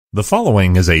The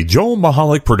following is a Joel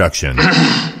Michalec production.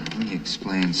 Let me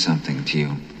explain something to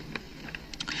you.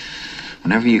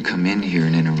 Whenever you come in here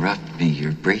and interrupt me,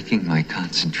 you're breaking my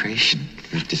concentration.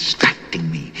 You're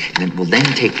distracting me. And it will then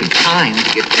take me time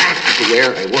to get back to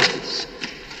where I was.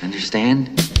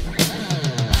 Understand?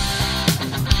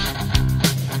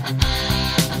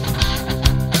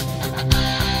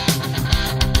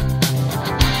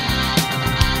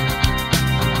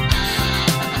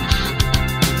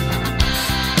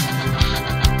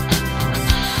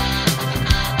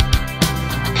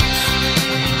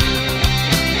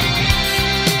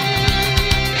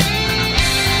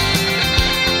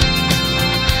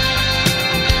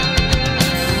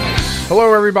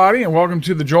 Hello, everybody, and welcome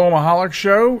to the Joel Michalec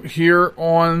Show here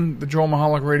on the Joel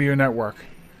Michalec Radio Network.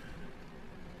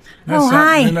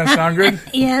 Hi. Didn't that sound good?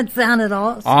 Yeah, it sounded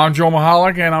awesome. I'm Joel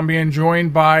Michalec, and I'm being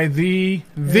joined by the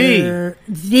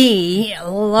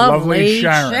lovely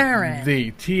Sharon.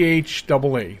 The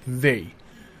T-H-E-E.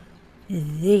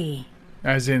 The.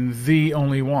 As in the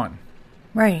only one.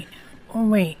 Right. Oh,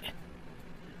 wait.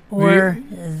 Or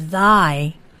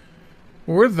thy.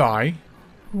 Or thy.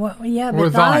 Well, yeah, or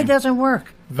but thy thine. doesn't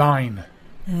work. Thine.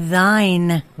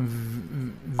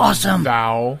 Awesome.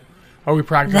 Thou. Are we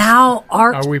practicing? Thou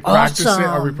art practicing? awesome.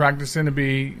 Are we practicing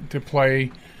to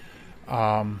play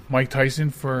Mike Tyson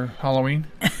for Halloween?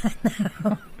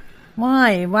 No.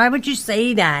 Why? Why would you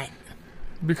say that?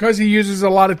 Because he uses a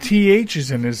lot of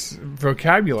THs in his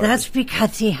vocabulary. That's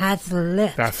because he has the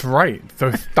lift. That's right.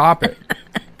 So stop it.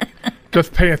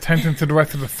 Just pay attention to the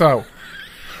rest of the show.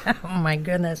 Oh, my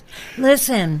goodness.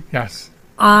 Listen. Yes.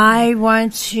 I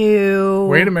want to...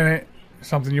 Wait a minute.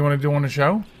 Something you want to do on the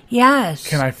show? Yes.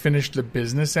 Can I finish the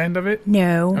business end of it?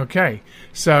 No. Okay.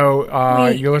 So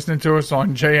you're listening to us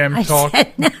on JM Talk. I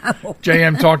said no.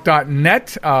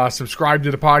 JMTalk.net. Subscribe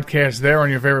to the podcast there on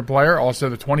your favorite player. Also,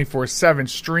 the 24/7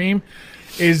 stream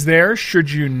is there should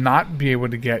you not be able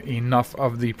to get enough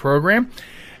of the program.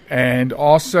 And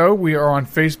also, we are on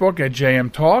Facebook at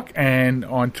JM Talk and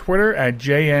on Twitter at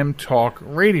JM Talk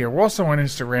Radio. We're also on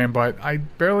Instagram, but I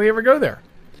barely ever go there.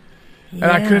 Yeah.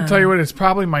 And I couldn't tell you what it's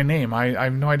probably my name. I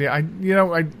have no idea. I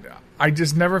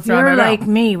just never found that out. You're like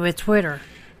me with Twitter.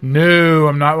 No,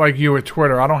 I'm not like you with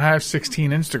Twitter. I don't have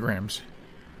 16 Instagrams.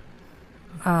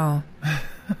 Oh.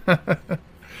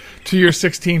 To your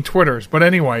 16 Twitters. But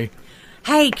anyway.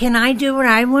 Hey, can I do what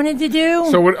I wanted to do?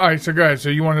 So what? All right, so go ahead. So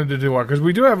you wanted to do what? Because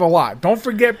we do have a lot. Don't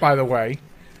forget, by the way,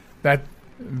 that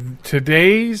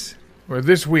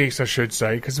this week's, I should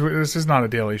say, because this is not a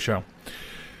daily show.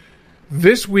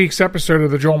 This week's episode of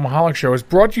the Joel Michalec Show is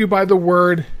brought to you by the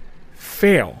word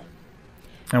fail.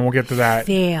 And we'll get to that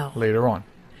later on.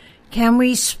 Can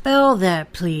we spell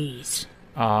that, please?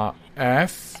 F-A-I-L.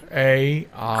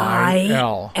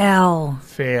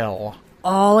 Fail.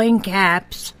 All in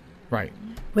caps. Right.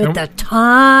 With a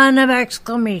ton of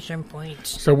exclamation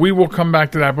points. So we will come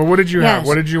back to that. But what did you have?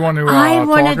 What did you want to talk about there? I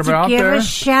wanted to give a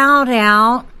shout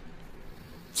out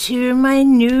to my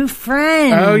new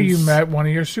friend. Oh, you met one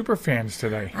of your super fans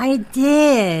today. I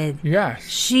did. Yes.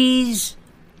 She's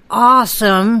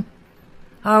awesome.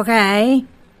 Okay.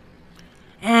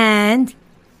 And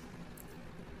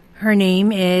her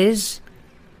name is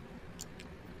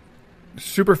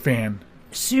Superfan.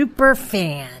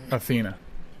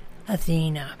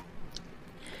 Athena.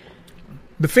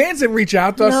 The fans that reach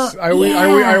out to us,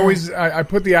 I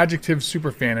put the adjective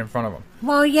superfan in front of them.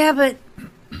 Well, yeah, but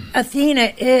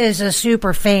Athena is a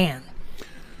super fan.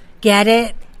 Get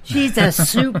it? She's a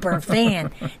super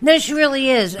fan. No, she really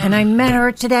is. And I met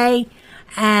her today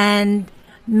and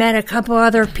met a couple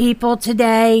other people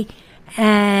today.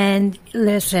 And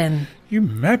listen. You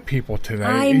met people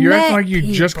today. You're acting like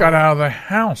you just got out of the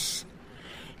house.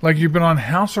 Like you've been on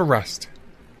house arrest.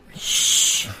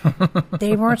 Shh.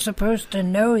 They weren't supposed to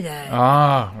know that.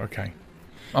 Ah, okay.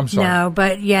 I'm sorry. No,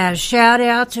 but yeah, shout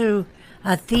out to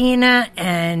Athena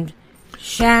and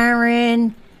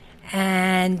Sharon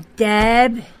and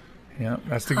Deb. Yeah,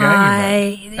 that's the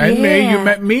guy you met. And me. You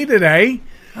met me today.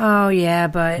 Oh, yeah,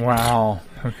 but... Wow.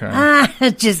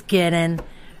 Okay. Just kidding.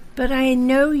 But I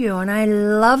know you, and I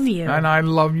love you. And I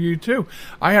love you, too.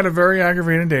 I had a very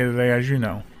aggravating day today, as you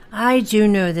know. I do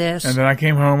know this. And then I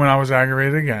came home and I was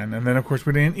aggravated again. And then, of course,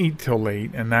 we didn't eat till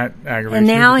late. And that aggravates me. And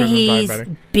now he's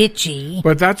bitchy.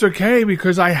 But that's okay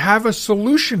because I have a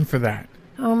solution for that.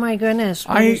 Oh, my goodness.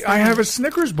 I have a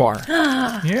Snickers bar.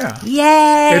 Yeah.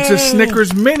 Yay! It's a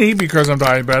Snickers mini because I'm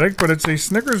diabetic, but it's a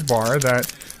Snickers bar that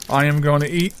I am going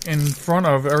to eat in front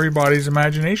of everybody's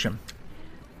imagination.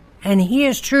 And he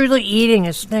is truly eating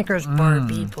a Snickers bar,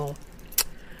 people.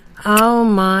 Oh,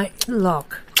 my...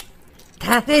 Look.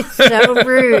 That is so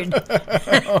rude.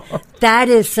 That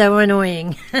is so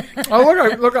annoying.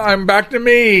 Oh, look, I'm back to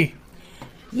me.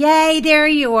 Yay, there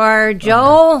you are,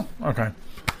 Joel. Okay.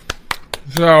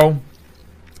 So,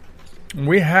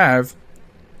 we have,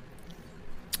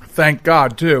 thank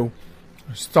God, too,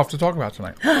 stuff to talk about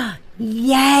tonight.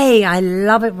 Yay, I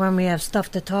love it when we have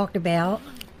stuff to talk about.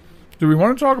 Do we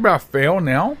want to talk about fail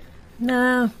now?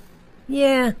 No.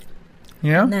 Yeah.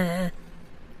 Yeah? Nah.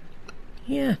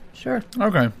 Yeah, sure.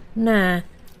 Okay. Nah.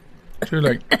 Too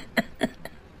late.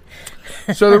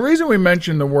 So the reason we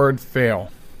mentioned the word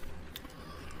fail,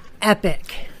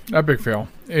 Epic fail,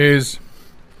 is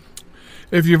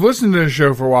if you've listened to the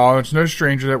show for a while, it's no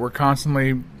stranger that we're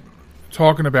constantly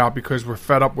talking about because we're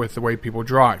fed up with the way people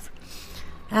drive.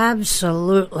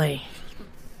 Absolutely.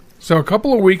 So a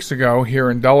couple of weeks ago here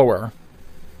in Delaware,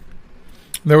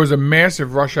 there was a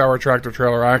massive rush hour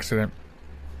tractor-trailer accident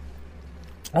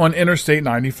on Interstate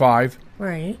 95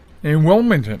 Right. in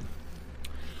Wilmington.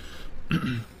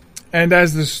 And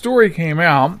as the story came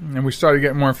out, and we started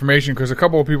getting more information because a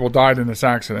couple of people died in this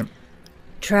accident.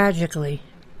 Tragically.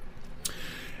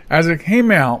 As it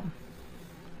came out,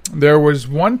 there was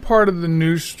one part of the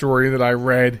news story that I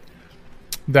read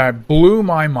that blew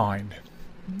my mind.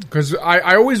 Because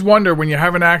I always wonder when you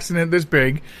have an accident this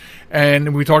big,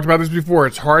 and we talked about this before,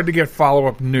 it's hard to get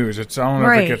follow-up news. I don't know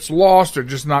if it gets lost or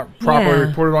just not properly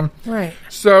reported on. Right.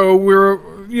 So we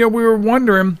were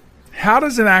wondering, how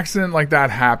does an accident like that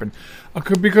happen?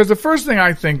 Because the first thing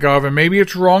I think of, and maybe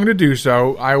it's wrong to do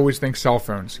so, I always think cell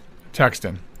phones,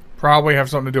 texting, probably have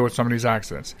something to do with some of these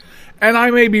accidents. And I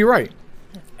may be right.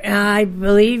 I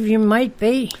believe you might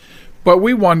be. But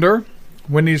we wonder,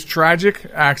 when these tragic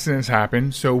accidents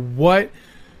happen, so what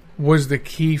was the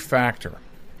key factor?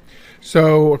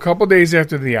 So a couple days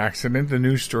after the accident, the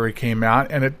news story came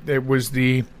out, and it was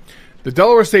the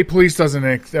Delaware State Police does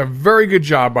a very good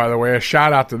job, by the way. A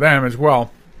shout out to them as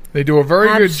well. They do a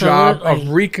very good job of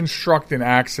reconstructing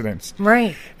accidents.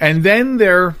 Right. And then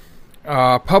their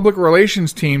public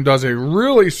relations team does a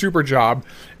really super job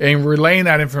in relaying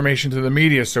that information to the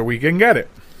media so we can get it.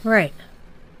 Right.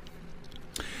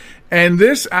 And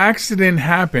this accident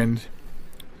happened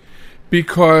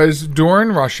because during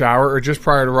rush hour, or just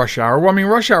prior to rush hour, well, I mean,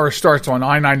 rush hour starts on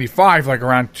I-95 like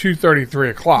around 2:30, 3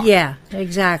 o'clock. Yeah,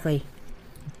 exactly.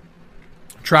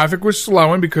 Traffic was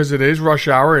slowing because it is rush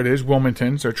hour. It is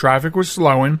Wilmington, so traffic was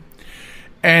slowing.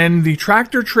 And the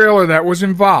tractor trailer that was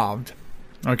involved,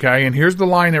 okay, and here's the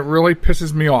line that really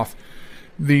pisses me off.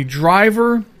 The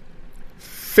driver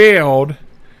failed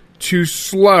to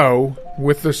slow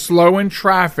with the slowing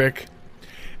traffic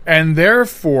and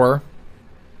therefore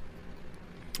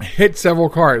hit several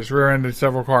cars, rear-ended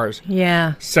several cars.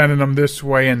 Yeah. Sending them this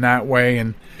way and that way.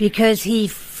 And because he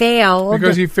failed.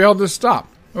 Because he failed to stop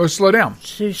or slow down.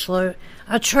 Too slow.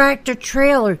 A tractor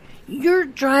trailer. You're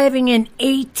driving an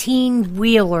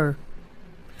 18-wheeler.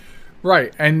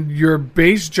 Right. And your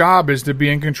base job is to be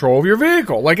in control of your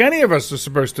vehicle, like any of us are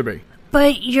supposed to be.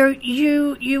 But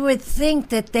you would think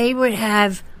that they would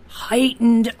have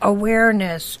heightened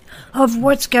awareness of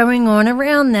what's going on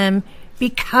around them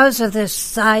because of the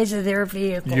size of their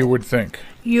vehicle. You would think.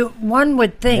 One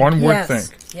would think. One would think.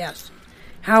 Yes.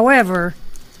 However,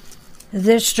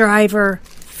 this driver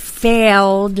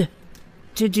failed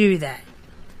to do that.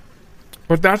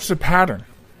 But that's the pattern.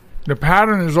 The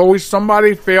pattern is always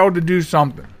somebody failed to do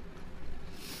something.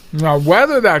 Now,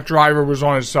 whether that driver was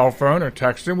on his cell phone or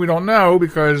texting, we don't know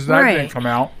because that didn't come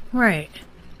out. Right.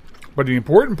 But the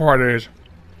important part is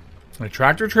a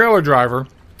tractor-trailer driver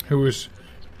who is,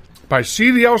 by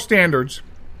CDL standards,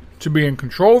 to be in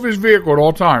control of his vehicle at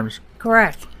all times.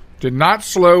 Correct. Did not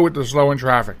slow with the slowing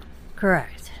traffic.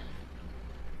 Correct.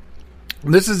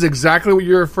 This is exactly what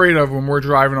you're afraid of when we're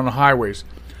driving on the highways.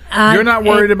 You're not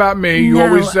worried about me. You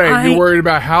always say you're worried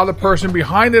about how the person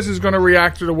behind us is going to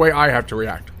react to the way I have to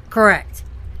react. Correct.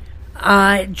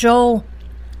 Joel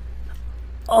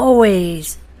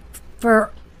always,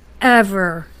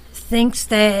 forever, thinks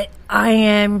that I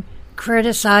am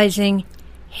criticizing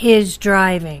his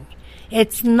driving.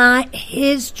 It's not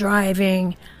his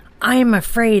driving I'm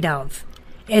afraid of.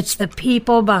 It's the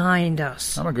people behind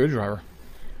us. I'm a good driver.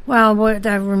 Well,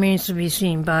 that remains to be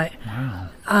seen, but...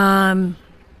 Wow.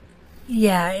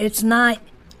 Yeah, it's not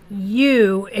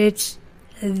you, it's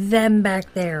them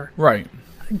back there. Right.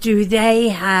 Do they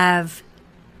have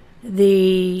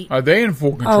the... Are they in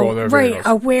full control of their vehicles?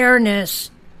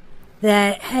 Awareness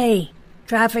that, hey,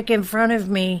 traffic in front of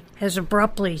me has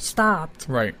abruptly stopped.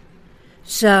 Right.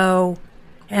 So,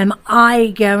 am I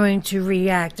going to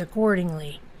react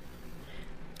accordingly?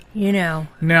 You know.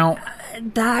 Now...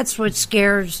 That's what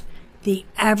scares the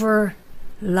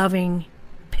ever-loving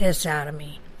piss out of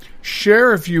me.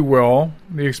 Share, if you will,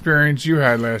 the experience you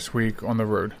had last week on the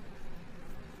road.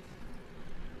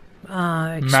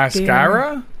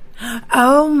 Mascara?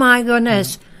 Oh my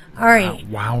goodness. All right.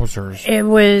 Wowzers. It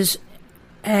was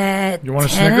at You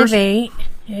want a 10 Snickers? of 8.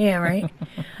 Yeah, right.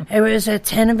 It was at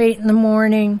 10 of 8 in the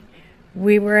morning.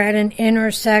 We were at an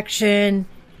intersection.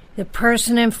 The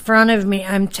person in front of me,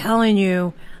 I'm telling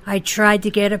you, I tried to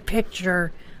get a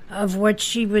picture of what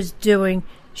she was doing.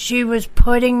 She was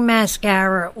putting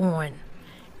mascara on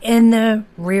in the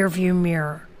rearview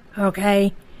mirror.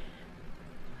 Okay?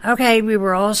 Okay, we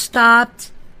were all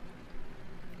stopped.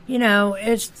 You know,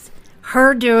 it's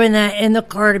her doing that in the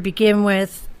car to begin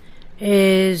with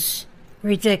is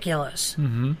ridiculous.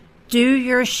 Mm-hmm. Do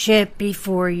your shit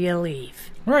before you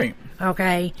leave. Right.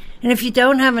 Okay? And if you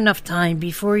don't have enough time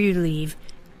before you leave,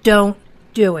 don't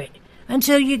do it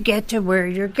until you get to where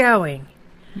you're going.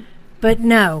 But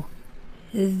no,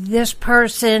 this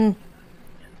person,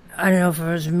 I don't know if it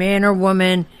was a man or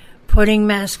woman, putting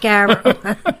mascara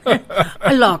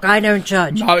on. Look, I don't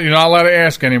judge. You're not allowed to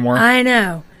ask anymore. I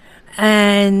know.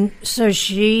 And so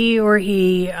she or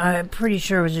he, I'm pretty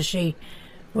sure it was a she,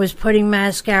 was putting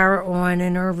mascara on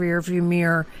in her rearview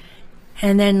mirror,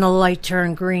 and then the light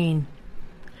turned green.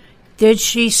 Did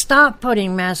she stop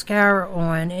putting mascara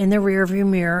on in the rearview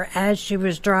mirror as she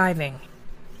was driving?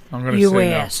 I'm going to You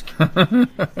say ask.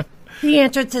 The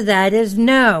answer to that is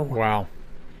no. no. Wow.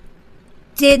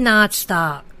 Did not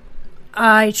stop.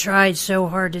 I tried so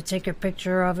hard to take a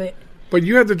picture of it. But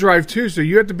you had to drive too, so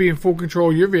you had to be in full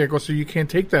control of your vehicle, so you can't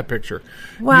take that picture.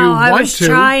 Well, you I want was to,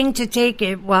 trying to take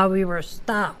it while we were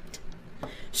stopped.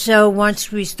 So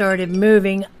once we started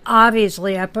moving,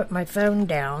 obviously I put my phone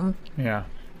down Yeah.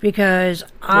 because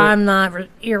I'm not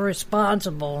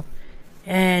irresponsible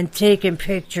and taking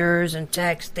pictures and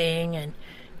texting and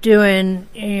doing,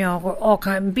 all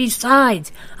kinds.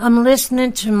 Besides, I'm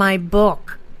listening to my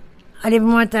book. I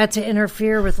didn't want that to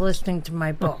interfere with listening to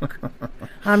my book.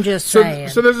 I'm just saying.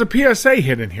 So there's a PSA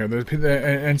hidden here,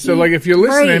 and so like if you're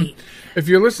listening, Right. if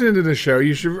you're listening to the show,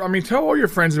 you should. I mean, tell all your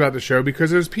friends about the show because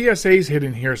there's PSAs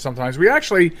hidden here. Sometimes we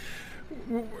actually,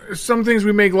 some things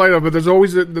we make light of, but there's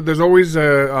always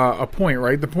a point,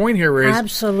 right? The point here is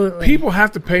Absolutely. people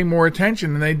have to pay more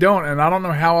attention, and they don't. And I don't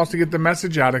know how else to get the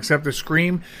message out except to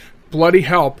scream bloody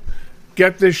help.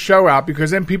 Get this show out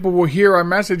because then people will hear our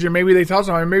message and maybe they tell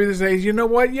somebody, maybe they say, you know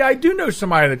what? Yeah, I do know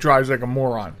somebody that drives like a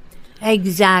moron.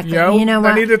 Exactly. You know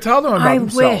what? I need to tell them about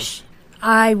themselves.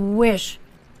 I wish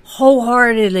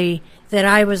wholeheartedly that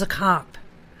I was a cop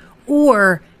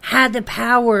or had the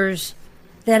powers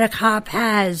that a cop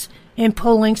has in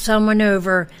pulling someone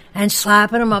over and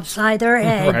slapping them upside their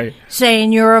head, Right.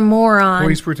 saying you're a moron.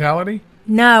 Police brutality?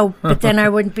 No, but then I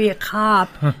wouldn't be a cop,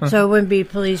 so it wouldn't be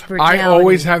police brutality. I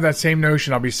always have that same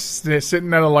notion. I'll be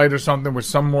sitting at a light or something with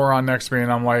some moron next to me,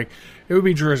 and I'm like, it would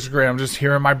be just great. I'm just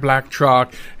hearing my black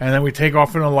truck, and then we take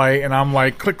off in the light, and I'm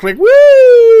like, click, click,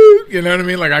 woo! You know what I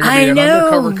mean? Like I could be an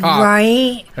undercover cop,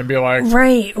 right? And be like,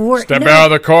 Right. Or, step out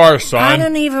of the car, son. I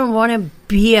don't even want to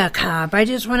be a cop. I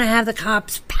just want to have the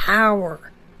cop's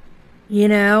power.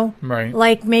 Right.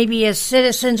 Like maybe a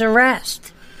citizen's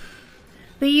arrest.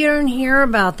 But you don't hear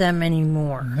about them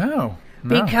anymore. No.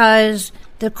 Because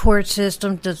the court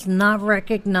system does not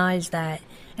recognize that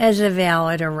as a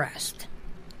valid arrest.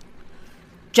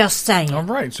 Just saying. All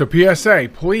right. So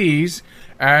PSA, please,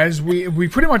 as we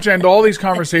pretty much end all these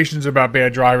conversations about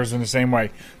bad drivers in the same way.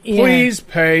 Please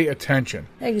pay attention.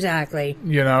 Exactly.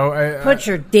 Put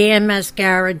your damn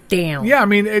mascara down. Yeah, I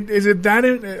mean, is it that?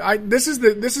 This is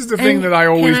the thing that I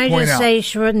always point out. Can I just say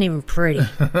she wasn't even pretty?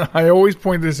 I always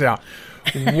point this out.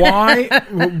 Why?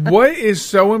 What is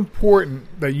so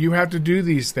important that you have to do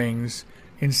these things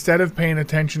instead of paying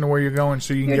attention to where you're going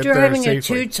so you can get there safely? You're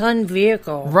driving a 2-ton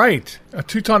vehicle. Right. A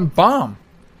 2-ton bomb.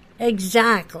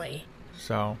 Exactly.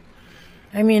 So.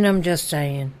 I mean, I'm just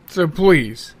saying. So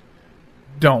please,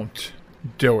 don't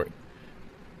do it.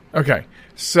 Okay.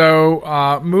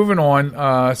 So, moving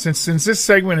on. Since this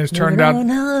segment has turned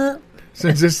out...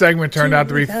 Since this segment turned out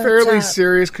to be fairly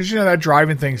serious, because that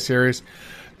driving thing's serious,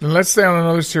 then let's stay on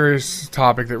another serious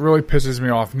topic that really pisses me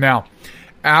off. Now,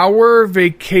 our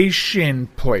vacation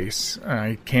place,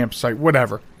 campsite,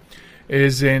 whatever,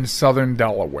 is in southern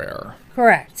Delaware.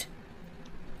 Correct.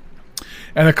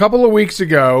 And a couple of weeks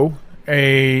ago,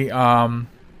 is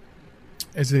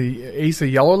a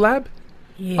yellow lab?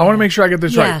 Yeah. I want to make sure I get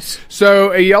this right.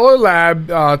 So a yellow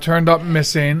lab turned up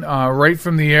missing right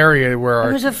from the area where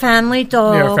it was a family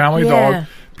dog. Yeah, family dog.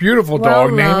 Beautiful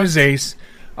dog. Name is Ace.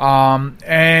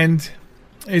 And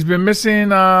he's been missing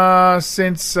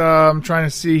since, I'm trying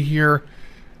to see here,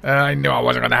 I knew I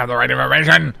wasn't going to have the right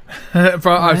information.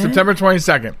 For September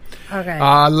 22nd. Okay.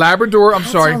 Labrador,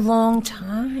 That's a long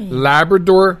time.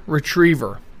 Labrador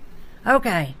Retriever.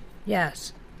 Okay.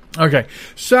 Yes. Okay,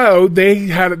 so they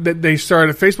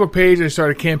started a Facebook page. They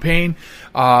started a campaign.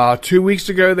 2 weeks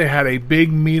ago, they had a big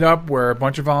meetup where a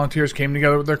bunch of volunteers came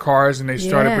together with their cars and they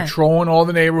started patrolling all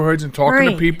the neighborhoods and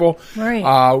talking to people.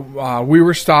 Right. We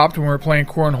were stopped when we were playing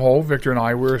cornhole. Victor and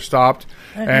I were stopped,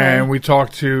 and we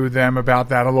talked to them about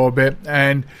that a little bit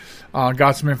and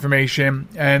got some information.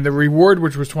 And the reward,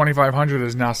 which was $2,500,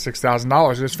 is now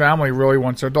 $6,000. This family really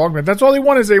wants their dog back. That's all they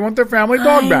want is they want their family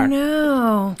dog back. I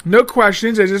know. No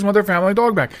questions. They just want their family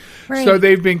dog back. Right. So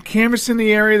they've been canvassing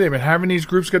the area. They've been having these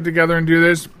groups get together and do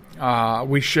this.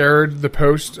 We shared the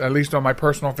post, at least on my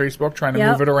personal Facebook, trying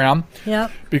to move it around.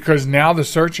 Yep. Because now the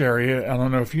search area, I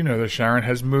don't know if you know this, Sharon,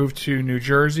 has moved to New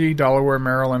Jersey, Delaware,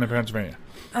 Maryland, and Pennsylvania.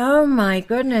 Oh, my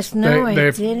goodness. No, I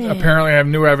didn't. Apparently have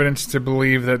new evidence to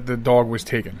believe that the dog was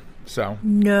taken. So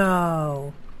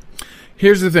no.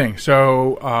 Here's the thing.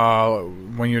 So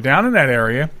when you're down in that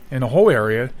area, in the whole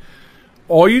area,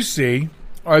 all you see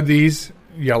are these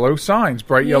yellow signs,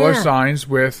 bright yellow signs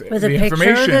with the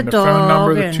information, the phone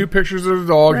number, the 2 pictures of the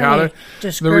dog, how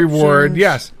to, the reward.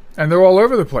 Yes. And they're all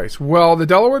over the place. Well, the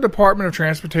Delaware Department of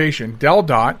Transportation,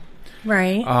 DelDOT,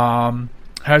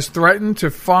 has threatened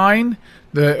to fine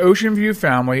the Ocean View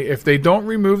family if they don't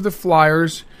remove the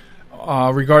flyers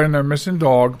regarding their missing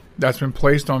dog that's been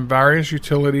placed on various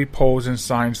utility poles and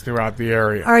signs throughout the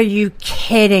area. Are you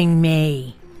kidding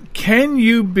me? Can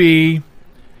you be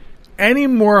any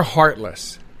more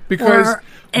heartless? Because or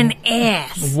an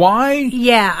ass. Why?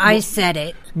 Yeah, I said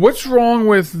it. What's wrong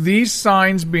with these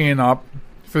signs being up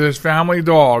for this family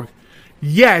dog,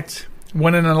 yet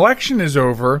when an election is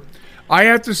over, I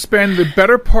have to spend the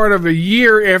better part of a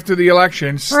year after the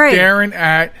election staring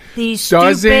at these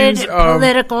dozens stupid of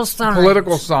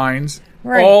political signs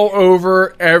all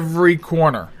over every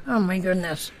corner. Oh, my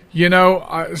goodness. You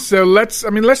know, so let's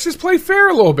just play fair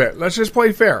a little bit. Let's just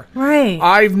play fair. Right.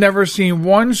 I've never seen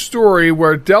one story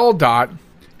where DelDOT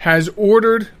has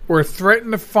ordered or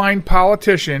threatened to fine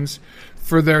politicians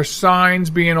for their signs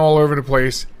being all over the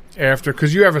place after,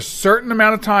 because you have a certain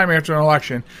amount of time after an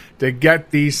election to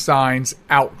get these signs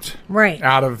out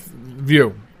of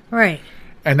view. Right.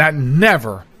 And that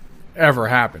never, ever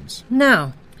happens.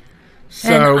 No.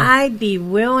 So, and I'd be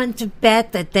willing to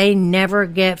bet that they never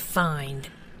get fined.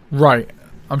 Right.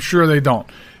 I'm sure they don't.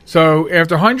 So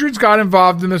after hundreds got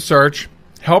involved in the search,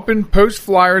 helping post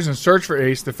flyers and search for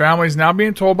Ace, the family is now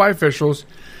being told by officials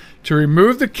to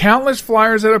remove the countless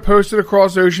flyers that are posted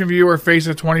across Ocean View or face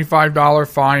a $25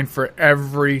 fine for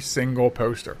every single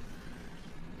poster.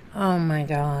 Oh, my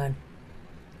God.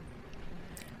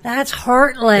 That's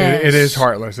heartless. It is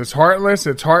heartless. It's heartless.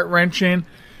 It's heart-wrenching.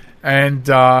 And,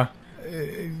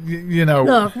 you know.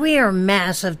 Look, we are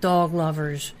massive dog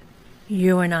lovers,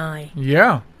 you and I.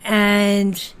 Yeah.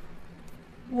 And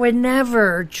would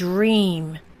never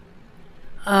dream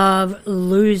of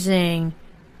losing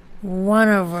one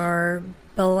of our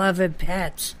beloved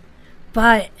pets.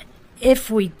 But if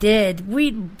we did,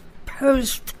 we'd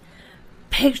post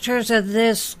pictures of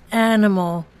this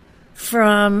animal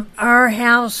from our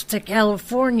house to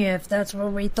California if that's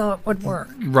what we thought would work.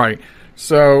 Right.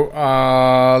 So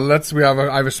I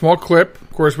have a small clip.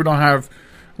 Of course,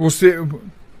 we'll see.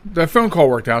 That phone call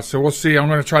worked out, so we'll see. I'm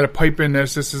going to try to pipe in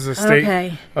this. This is a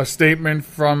statement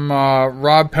from with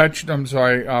Rob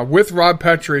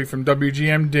Petrie from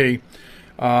WGMD.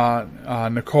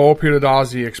 Nicole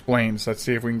Piedazzi explains. Let's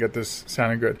see if we can get this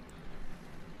sounding good.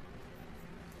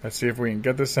 I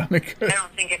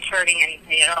don't think it's hurting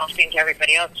anything at all. I think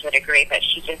everybody else would agree, but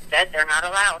she just said they're not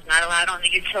allowed. Not allowed on the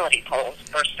utility poles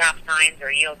or stop signs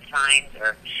or yield signs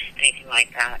or anything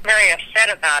like that. I'm very upset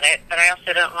about it, but I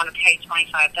also don't want to pay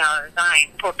 $25 a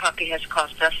fine. Poor puppy has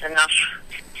cost us enough.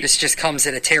 This just comes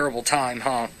at a terrible time,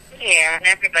 huh? Yeah, and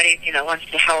everybody, wants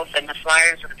to help, and the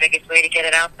flyers are the biggest way to get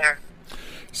it out there.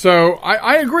 So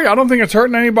I agree. I don't think it's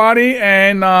hurting anybody,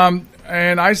 and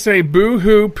I say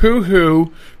boo-hoo,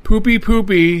 poo-hoo,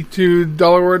 poopy to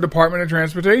Delaware Department of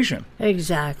Transportation.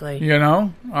 Exactly.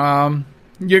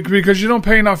 Because you don't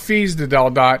pay enough fees to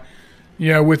DelDOT,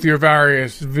 with your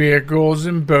various vehicles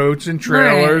and boats and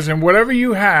trailers and whatever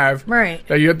you have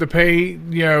that you have to pay,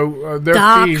 their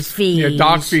dock fees. fees. Yeah,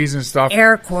 dock fees and stuff.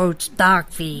 Air quotes, dock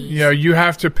fees. You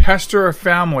have to pester a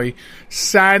family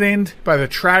saddened by the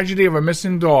tragedy of a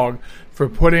missing dog for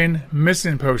putting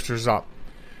missing posters up.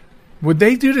 Would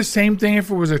they do the same thing if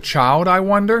it was a child, I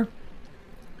wonder?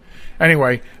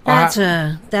 Anyway. That's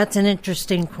an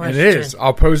interesting question. It is.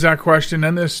 I'll pose that question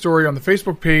and this story on the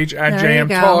Facebook page at JM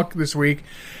Talk this week.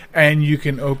 and you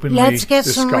can openly Let's get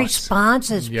discuss. some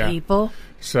responses, Yeah. people.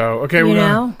 So, okay, we're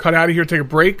going to cut out of here, take a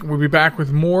break. We'll be back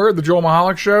with more of the Joel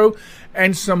Michalec Show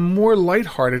and some more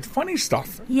lighthearted, funny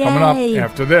stuff coming up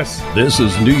after this. This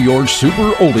is New York's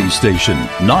Super Oldie Station,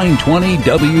 920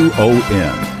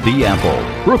 WON, The Apple,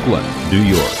 Brooklyn, New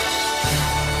York.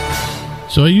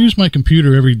 So I use my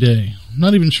computer every day. I'm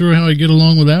not even sure how I get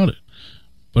along without it.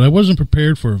 But I wasn't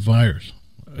prepared for a virus.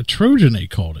 A Trojan, they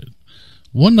called it.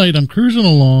 One night I'm cruising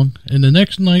along, and the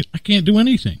next night I can't do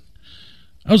anything.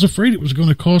 I was afraid it was going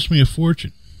to cost me a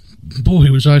fortune. Boy,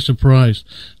 was I surprised.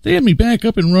 They had me back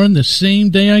up and running the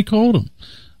same day I called them.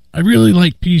 I really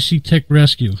like PC Tech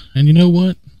Rescue, and you know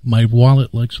what? My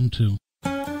wallet likes them too.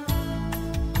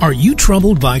 Are you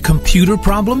troubled by computer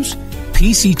problems?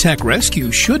 PC Tech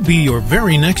Rescue should be your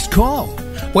very next call.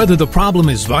 Whether the problem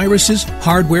is viruses,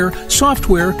 hardware,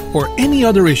 software, or any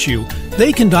other issue,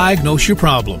 they can diagnose your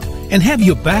problem and have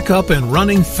you back up and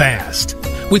running fast.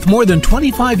 With more than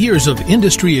 25 years of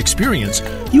industry experience,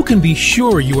 you can be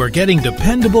sure you are getting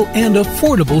dependable and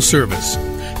affordable service.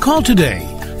 Call today,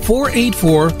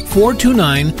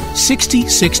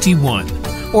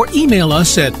 484-429-6061, or email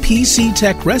us at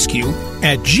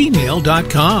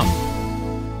pctechrescue@gmail.com.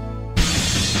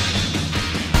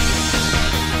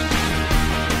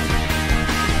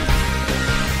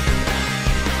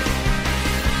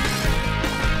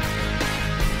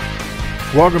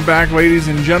 Welcome back, ladies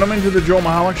and gentlemen, to the Joel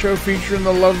Michalec Show featuring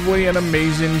the lovely and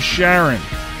amazing Sharon.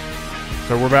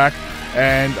 So we're back,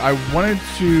 and I wanted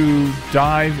to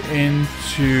dive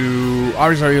into,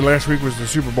 obviously last week was the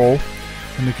Super Bowl,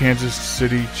 and the Kansas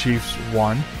City Chiefs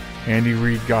won. Andy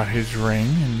Reid got his ring,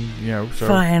 and so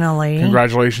finally,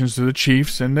 congratulations to the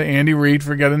Chiefs and to Andy Reid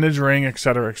for getting his ring, et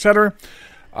cetera, et cetera.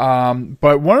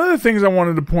 But one of the things I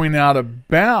wanted to point out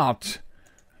about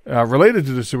related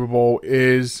to the Super Bowl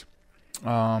is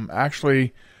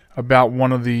actually about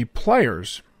one of the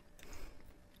players.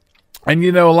 And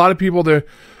a lot of people, they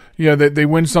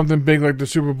win something big like the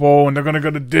Super Bowl, and they're going to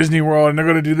go to Disney World, and they're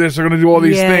going to do this, they're going to do all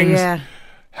these things. Yeah,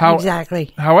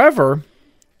 exactly. However,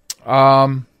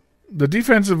 the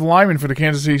defensive lineman for the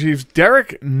Kansas City Chiefs,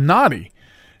 Derek Nottie,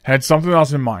 had something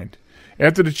else in mind.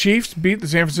 After the Chiefs beat the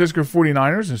San Francisco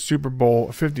 49ers in Super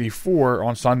Bowl 54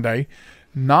 on Sunday,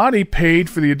 Nottie paid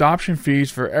for the adoption fees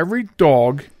for every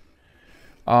dog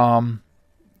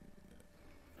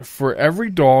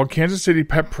Kansas City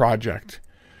Pet Project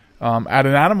at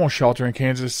an animal shelter in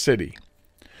Kansas City.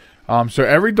 So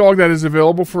every dog that is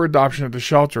available for adoption at the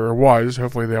shelter, or was,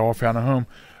 hopefully they all found a home,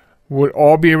 would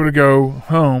all be able to go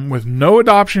home with no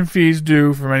adoption fees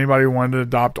due from anybody who wanted to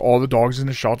adopt all the dogs in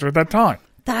the shelter at that time.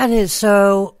 That is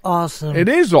so awesome. It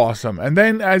is awesome. And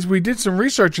then as we did some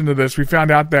research into this, we found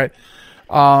out that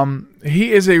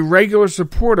he is a regular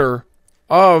supporter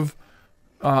of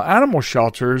animal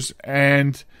shelters,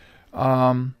 and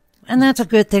that's a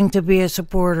good thing to be a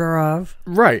supporter of.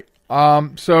 Right.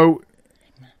 So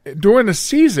during the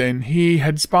season, he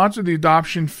had sponsored the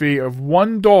adoption fee of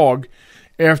one dog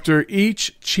after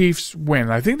each Chiefs win.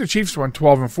 I think the Chiefs won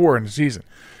 12-4 in the season.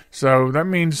 So that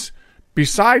means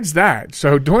besides that,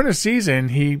 so during the season,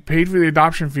 he paid for the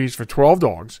adoption fees for 12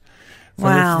 dogs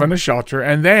from the shelter.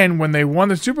 And then when they won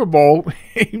the Super Bowl,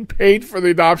 he paid for the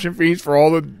adoption fees for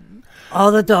all the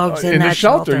dogs in that the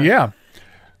shelter. Yeah.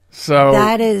 So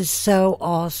that is so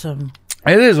awesome.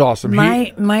 It is awesome.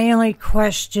 My only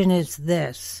question is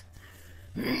this.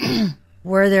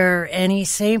 Were there any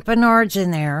St. Bernards in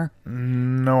there?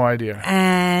 No idea.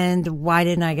 And why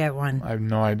didn't I get one? I have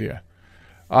no idea.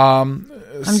 I'm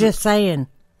just saying.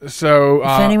 So,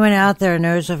 if anyone out there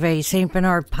knows of a St.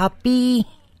 Bernard puppy,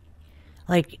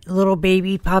 like little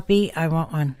baby puppy, I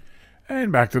want one.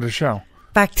 And back to the show.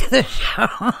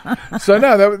 So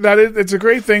no, it's a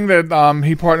great thing that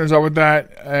he partners up with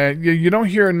that. You don't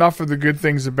hear enough of the good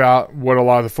things about what a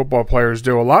lot of the football players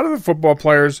do. A lot of the football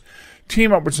players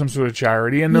team up with some sort of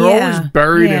charity, and they're always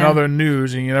buried in other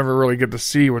news, and you never really get to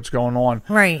see what's going on.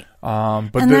 Right.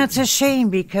 But that's a shame,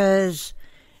 because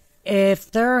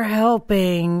if they're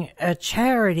helping a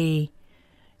charity,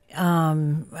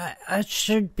 it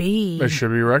should be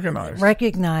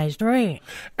recognized, right?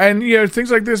 And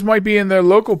things like this might be in their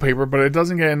local paper, but it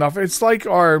doesn't get enough. It's like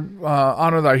our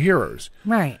Honor Thy Heroes,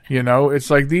 right? It's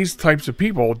like these types of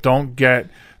people don't get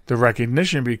the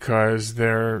recognition because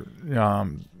they're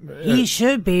he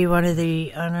should be one of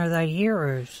the Honor Thy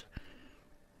Heroes.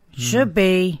 Should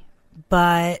be,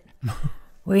 but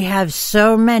we have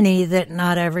so many that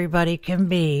not everybody can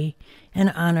be an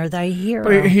Honor Thy Hero.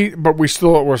 But we're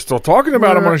still talking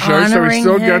about him on the show, so he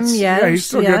still gets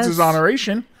gets his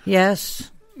honoration. Yes.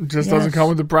 Just doesn't come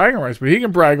with the bragging rights, but he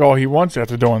can brag all he wants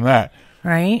after doing that.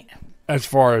 Right. as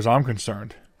far as I'm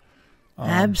concerned.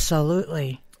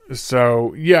 Absolutely.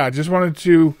 So, yeah, just wanted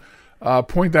to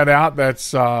point that out.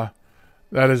 That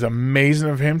is amazing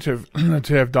of him to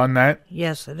have done that.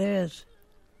 Yes, it is.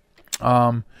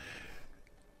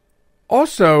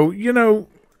 Also, you're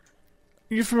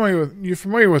familiar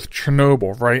with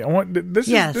Chernobyl, right?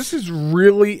 Yes. This is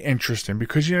really interesting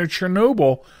because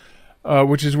Chernobyl,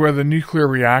 which is where the nuclear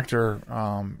reactor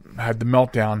had the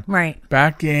meltdown, right,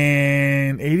 back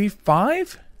in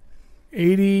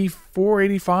 84,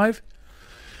 85.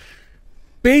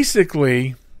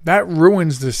 Basically, that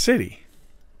ruins the city,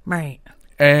 right,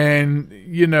 and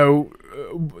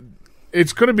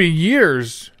it's going to be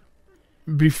years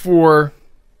before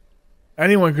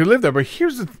anyone could live there. But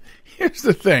here's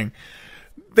the thing.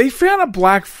 They found a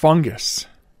black fungus.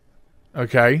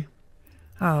 Okay?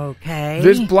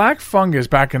 This black fungus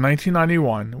back in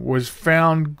 1991 was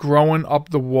found growing up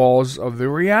the walls of the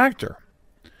reactor.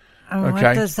 What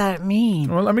does that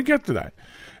mean? Well, let me get to that.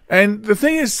 And the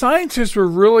thing is, scientists were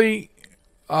really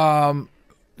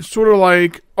sort of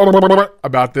like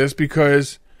about this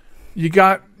because you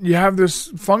have this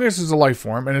fungus as a life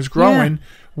form and it's growing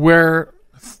where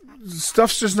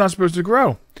stuff's just not supposed to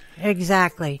grow.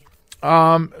 Exactly.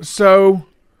 So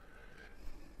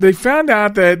they found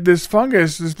out that this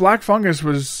black fungus,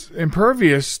 was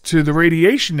impervious to the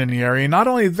radiation in the area. Not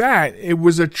only that, it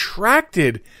was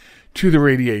attracted to the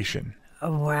radiation.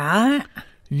 What?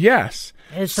 Yes.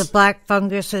 Is the black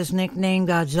fungus's nickname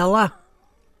Godzilla?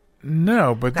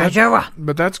 No, but Godzilla.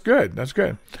 But that's good. That's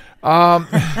good.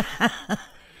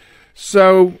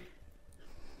 So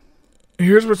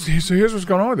here's what's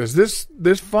going on with this.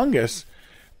 This fungus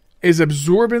is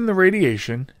absorbing the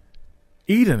radiation,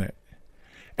 eating it,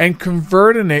 and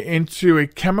converting it into a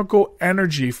chemical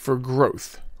energy for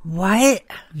growth. What?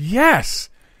 Yes.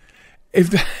 If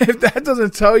that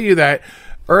doesn't tell you that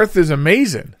Earth is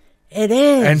amazing, it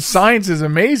is, and science is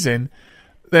amazing,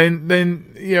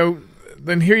 then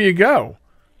here you go.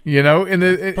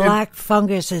 And black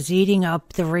fungus is eating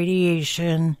up the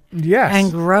radiation, yes,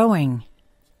 and growing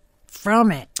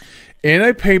from it. In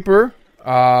a paper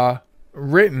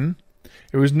written,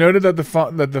 it was noted that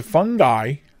the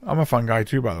fungi, I'm a fungi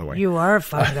too, by the way. You are a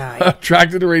fungi.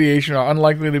 Attracted to radiation are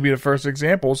unlikely to be the first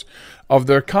examples of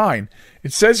their kind.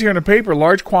 It says here in the paper,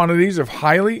 large quantities of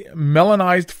highly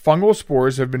melanized fungal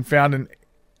spores have been found in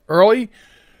early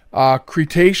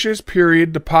Cretaceous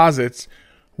period deposits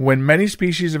when many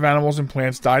species of animals and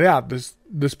plants died out.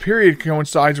 This period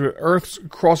coincides with Earth's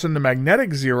crossing the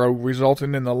magnetic zero,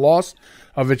 resulting in the loss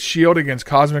of its shield against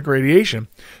cosmic radiation,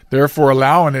 therefore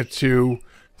allowing it to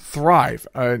thrive.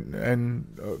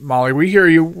 And Molly, we hear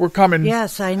you. We're coming.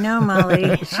 Yes, I know,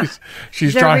 Molly.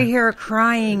 she's over trying, here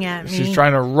crying at me. She's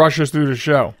trying to rush us through the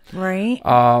show. Right.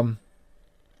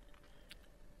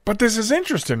 But this is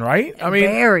interesting, right? I mean,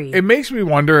 very. It makes me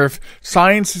wonder if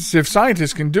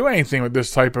scientists can do anything with this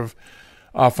type of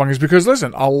fungus. Because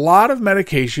listen, a lot of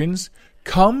medications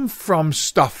come from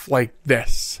stuff like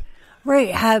this.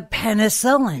 Right. Have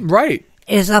penicillin. Right.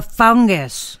 Is a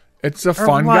fungus. It's a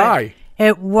fungi.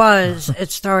 It was.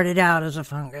 It started out as a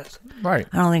fungus. Right.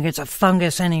 I don't think it's a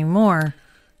fungus anymore.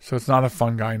 So it's not a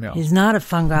fungi now. He's not a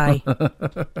fungi.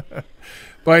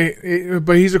 But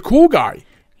he's a cool guy.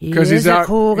 Because he's a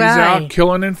cool guy. He's out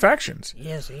killing infections.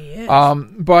 Yes, he is.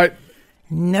 But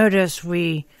notice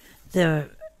the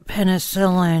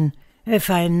penicillin,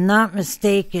 if I'm not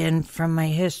mistaken from my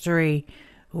history,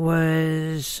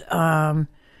 was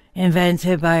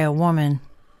invented by a woman.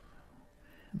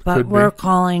 But we're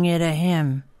calling it a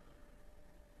him.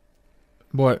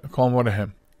 What? Calling what a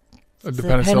him? The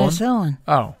penicillin?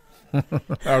 Oh.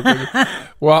 Okay.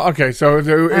 Well, okay. So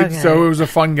it was a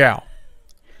fun gal.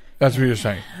 That's what you're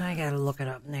saying. I gotta look it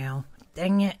up now.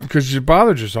 Dang it! Because you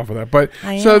bothered yourself with that. But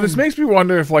this makes me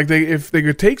wonder if they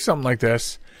could take something like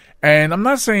this, and I'm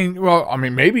not saying, well, I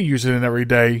mean, maybe use it in every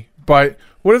day, but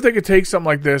what if they could take something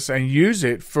like this and use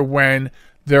it for when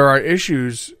there are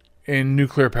issues in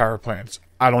nuclear power plants?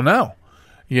 I don't know.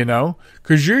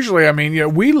 Because usually, I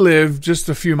mean, we live just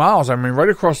a few miles. I mean, right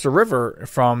across the river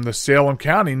from the Salem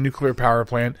County nuclear power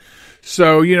plant.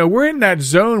 So, we're in that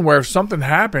zone where if something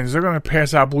happens, they're going to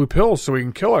pass out blue pills so we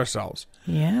can kill ourselves.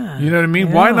 Yeah. You know what I mean?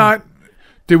 Yeah. Why not?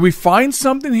 Did we find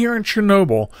something here in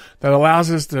Chernobyl that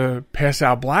allows us to pass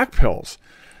out black pills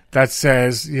that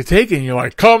says you take it and you're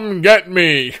like, come get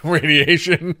me,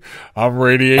 radiation. I'm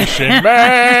radiation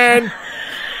man.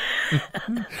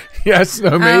 Yes,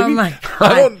 no, maybe. Oh my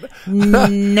God.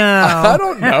 No. I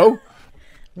don't know.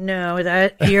 No,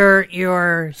 that your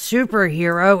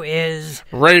superhero is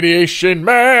Radiation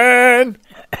Man.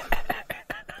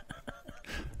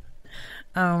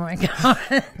 Oh my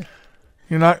God.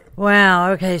 You're not.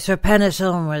 Wow. Okay. So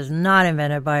penicillin was not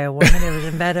invented by a woman; it was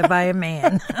invented by a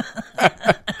man.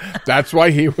 That's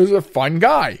why he was a fun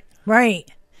guy. Right.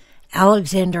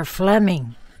 Alexander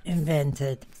Fleming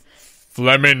invented.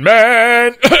 Fleming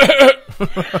man.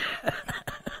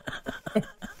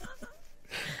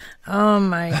 Oh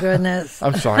my goodness.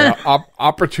 I'm sorry.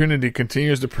 Opportunity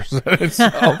continues to present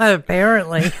itself.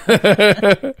 Apparently.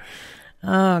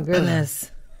 Oh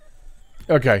goodness.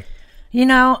 Okay. You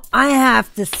know, I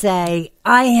have to say,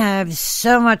 I have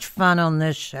so much fun on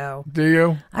this show. Do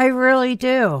you? I really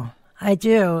do. I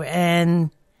do. And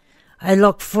I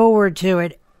look forward to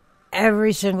it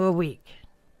every single week.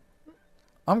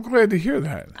 I'm glad to hear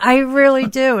that. I really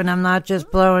do. And I'm not just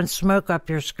blowing smoke up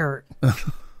your skirt.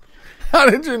 How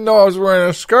did you know I was wearing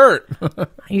a skirt?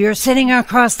 You're sitting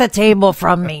across the table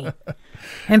from me.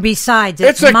 And besides,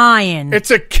 it's mine.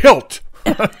 It's a kilt.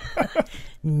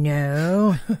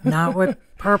 No, not with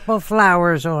purple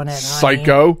flowers on it, honey.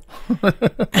 Psycho.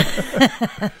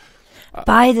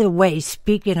 By the way,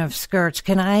 speaking of skirts,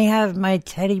 can I have my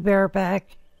teddy bear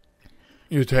back?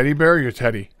 Your teddy bear or your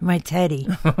teddy? My teddy.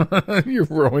 You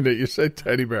ruined it. You said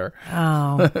teddy bear.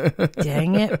 Oh,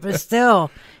 dang it. But still,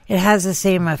 it has the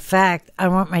same effect. I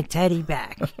want my teddy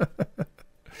back.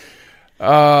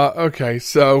 Okay,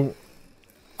 so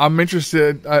I'm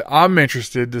interested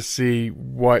to see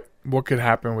what could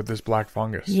happen with this black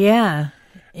fungus. Yeah,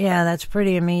 that's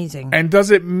pretty amazing. And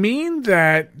does it mean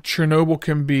that Chernobyl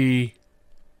can be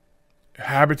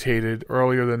habitated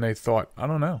earlier than they thought? I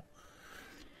don't know.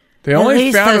 They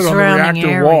only found it on the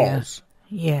reactor walls.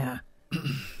 Yeah.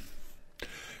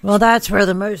 Well, that's where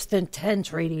the most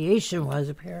intense radiation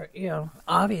was,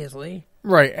 obviously.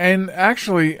 Right, and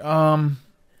actually,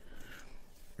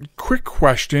 quick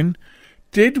question.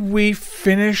 Did we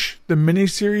finish the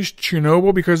miniseries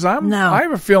Chernobyl? Because I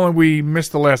have a feeling we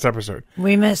missed the last episode.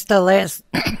 We missed the last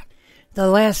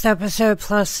episode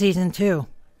plus season 2.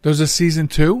 There's a season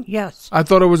 2? Yes. I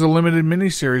thought it was a limited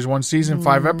miniseries, 1 season,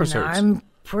 5 episodes. I'm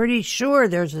pretty sure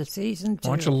there's a season 2.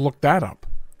 Why don't you look that up?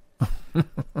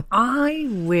 I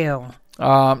will.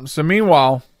 So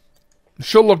meanwhile,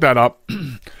 she'll look that up.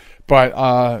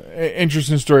 But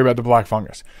interesting story about the black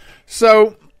fungus.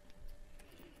 So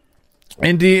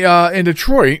in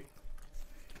Detroit,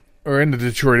 or in the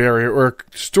Detroit area, or a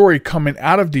story coming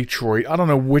out of Detroit, I don't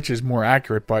know which is more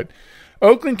accurate, but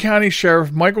Oakland County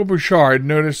Sheriff Michael Bouchard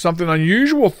noticed something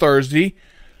unusual Thursday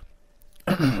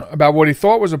about what he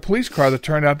thought was a police car that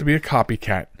turned out to be a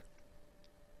copycat.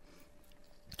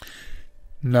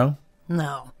 No?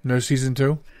 No season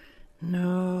 2?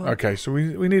 No. Okay, so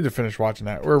we need to finish watching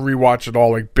that. Or rewatch it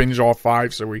all, like binge all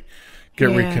 5 so we get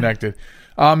reconnected.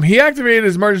 He activated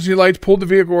his emergency lights, pulled the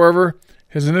vehicle over.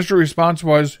 His initial response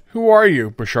was, "Who are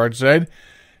you?" Bouchard said.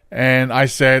 And I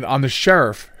said, "I'm the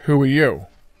sheriff. Who are you?"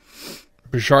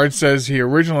 Bouchard says he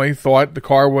originally thought the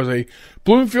car was a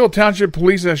Bloomfield Township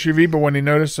Police SUV, but when he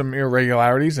noticed some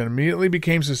irregularities and immediately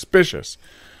became suspicious.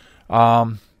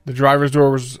 The driver's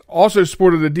door was also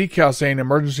sported a decal saying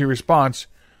emergency response,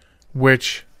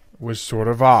 which was sort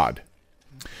of odd.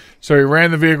 So he ran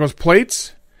the vehicle's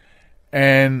plates,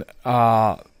 and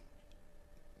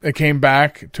it came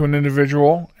back to an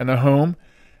individual in a home,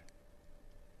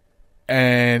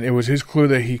 and it was his clue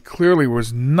that he clearly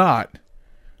was not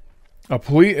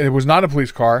it was not a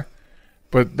police car,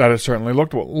 but that it certainly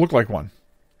looked like one.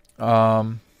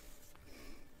 So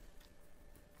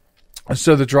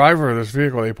the driver of this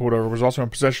vehicle they pulled over was also in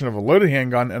possession of a loaded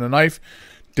handgun and a knife,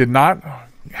 did not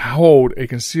hold a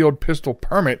concealed pistol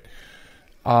permit,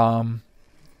 and...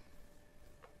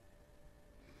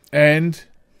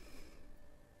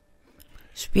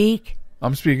 Speak.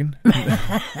 I'm speaking.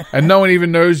 And no one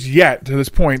even knows yet, to this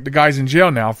point, the guy's in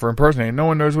jail now for impersonating. No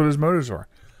one knows what his motives are.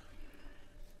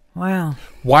 Wow.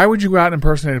 Why would you go out and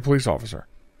impersonate a police officer?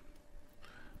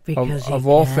 Because of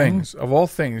all things. Of all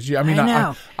things. I mean,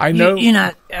 I know. You're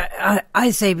not,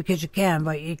 I say because you can,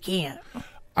 but you can't.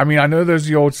 I mean, I know there's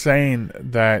the old saying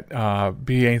that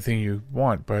be anything you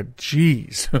want, but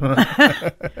geez.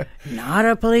 Not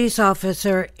a police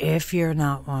officer if you're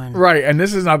not one. Right, and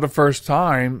this is not the first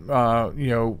time,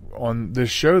 on this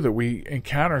show that we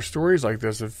encounter stories like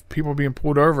this of people being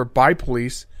pulled over by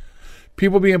police,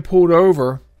 people being pulled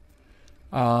over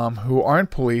who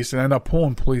aren't police and end up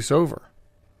pulling police over.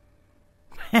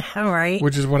 Right.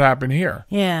 Which is what happened here.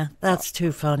 Yeah, that's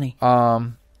too funny.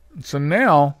 So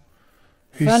now...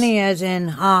 Funny as in,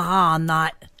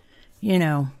 not,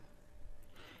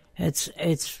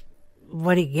 it's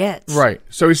what he gets. Right.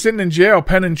 So he's sitting in jail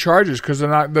penning charges because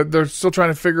they're still trying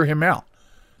to figure him out.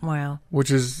 Wow.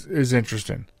 Which is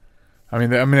interesting. I mean,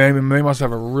 they must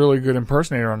have a really good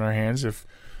impersonator on their hands if,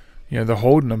 they're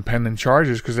holding him pending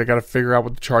charges because they got to figure out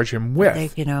what to charge him with. They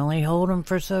can only hold him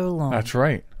for so long. That's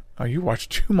right. Oh, you watch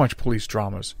too much police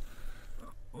dramas.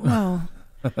 Well,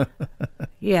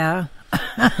 yeah.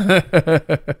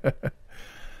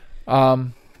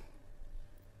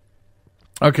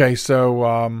 Okay,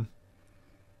 so,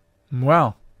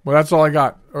 well, that's all I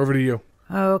got. Over to you.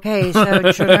 Okay, so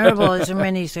Chernobyl is a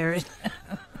miniseries.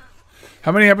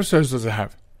 How many episodes does it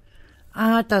have?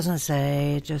 It doesn't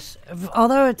say.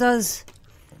 Although it does,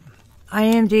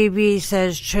 IMDb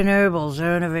says Chernobyl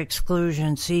Zone of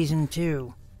Exclusion Season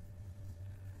 2.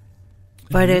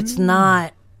 But it's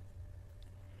not.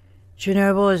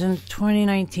 Chernobyl is a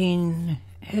 2019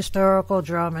 historical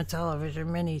drama television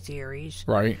miniseries.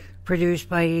 Right. Produced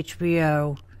by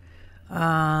HBO.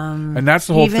 And that's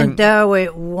the whole thing. Even though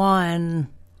it won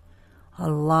a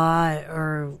lot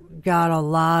or got a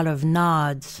lot of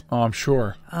nods. Oh, I'm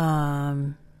sure.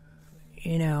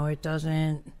 It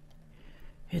doesn't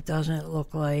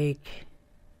look like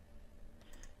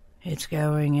it's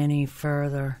going any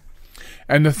further.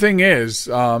 And the thing is,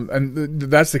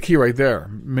 that's the key right there,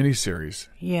 miniseries.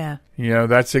 Yeah.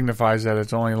 That signifies that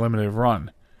it's only a limited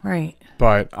run. Right.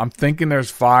 But I'm thinking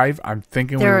there's 5. I'm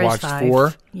thinking we watched 5.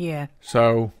 4. Yeah.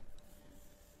 So,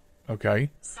 okay.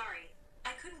 Sorry,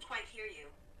 I couldn't quite hear you.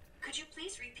 Could you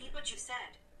please repeat what you said?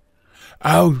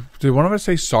 Oh, did one of us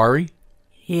say sorry?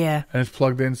 Yeah. And it's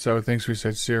plugged in, so it thinks we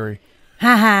said Siri.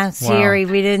 Haha, Siri.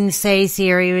 Wow. We didn't say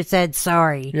Siri. We said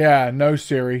sorry. Yeah, no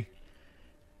Siri.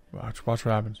 Watch what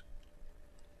happens.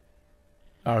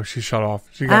 Oh, she shut off.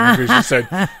 She got confused. She said,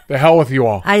 the hell with you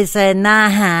all. I said,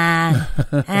 nah.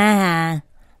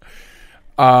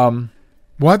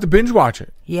 We'll have to binge watch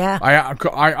it. Yeah.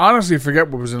 I honestly forget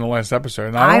what was in the last episode.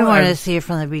 And I want to see it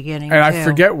from the beginning, and too. I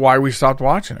forget why we stopped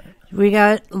watching it.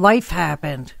 Life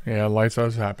happened. Yeah, life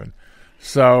does happen.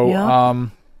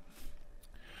 So,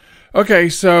 yep. Okay,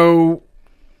 so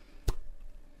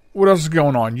what else is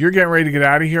going on? You're getting ready to get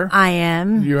out of here? I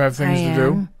am. You have things to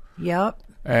do? Yep.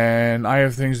 And I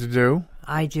have things to do.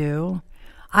 I do.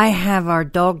 I have our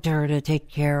dog tour to take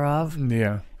care of.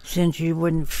 Yeah. Since you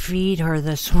wouldn't feed her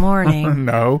this morning.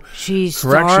 No. She's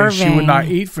Correction, starving. she would not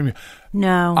eat from you.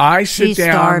 No. She's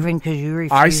starving because you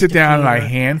refuse I sit down and her. I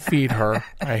hand feed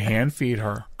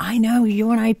her. I know.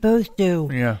 You and I both do.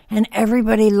 Yeah. And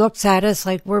everybody looks at us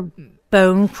like we're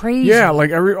bone crazy. Yeah,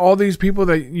 like all these people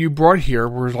that you brought here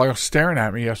were like staring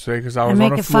at me yesterday because I was on the floor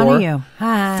making fun of you.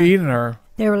 Hi. Feeding her.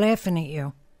 They were laughing at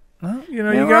you. Well, they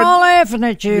were all laughing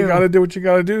at you. You got to do what you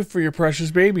got to do for your precious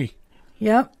baby.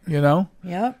 Yep.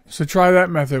 Yep. So try that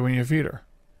method when you feed her.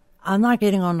 I'm not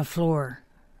getting on the floor.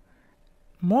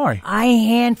 Why? I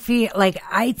hand feed,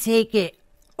 I take it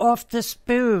off the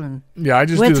spoon. Yeah, I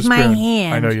just with do the spoon. my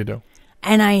hand. I know you do.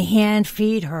 And I hand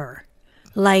feed her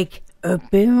like a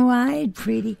blue-eyed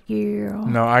pretty girl.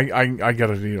 No, I got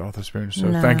to eat off the spoon.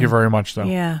 So thank you very much, though.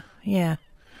 Yeah.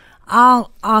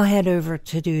 I'll head over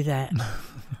to do that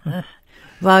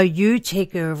while you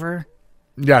take over.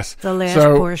 Yes. The last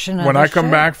portion of when the I come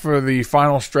show. back for the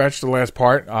final stretch, the last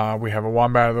part, we have a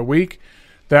Wombat of the Week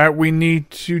that we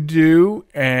need to do,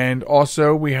 and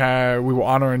also we will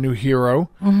honor a new hero,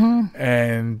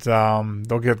 and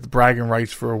they'll get the bragging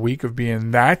rights for a week of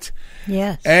being that.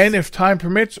 Yes. And if time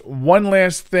permits, one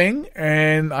last thing,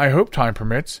 and I hope time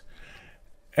permits.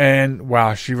 And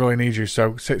wow, she really needs you.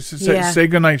 So say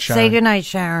goodnight, Sharon. Say goodnight,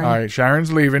 Sharon. All right,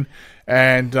 Sharon's leaving.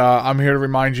 And I'm here to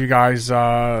remind you guys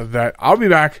that I'll be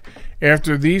back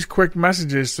after these quick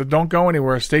messages. So don't go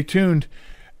anywhere. Stay tuned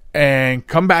and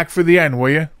come back for the end, will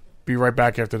you? Be right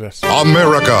back after this.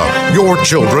 America, your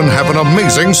children have an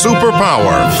amazing superpower.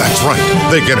 That's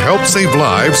right. They can help save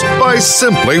lives by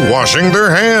simply washing their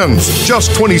hands.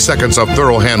 Just 20 seconds of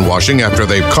thorough hand washing after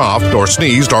they've coughed or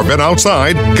sneezed or been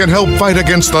outside can help fight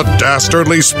against the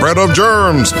dastardly spread of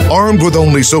germs. Armed with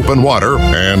only soap and water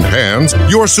and hands,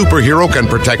 your superhero can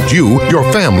protect you, your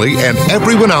family, and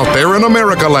everyone out there in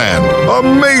America land.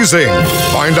 Amazing!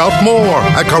 Find out more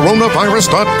at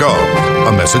coronavirus.gov.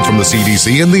 A message from the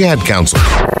CDC and the Ad Council.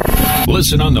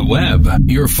 Listen on the web,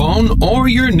 your phone, or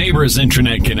your neighbor's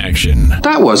internet connection.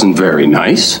 That wasn't very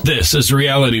nice. This is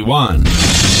Reality One.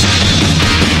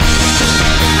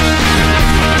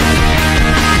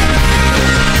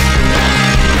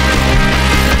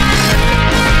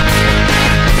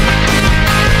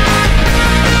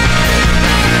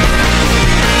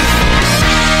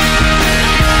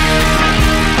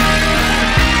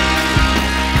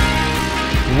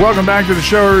 Welcome back to the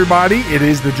show, everybody. It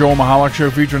is the Joel Michalec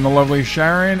Show featuring the lovely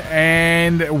Sharon,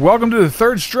 and welcome to the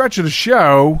third stretch of the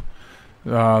show,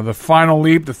 the final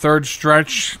leap, the third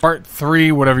stretch, part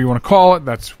 3, whatever you want to call it.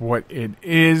 That's what it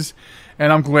is.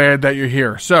 and I'm glad that you're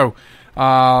here. So,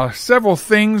 several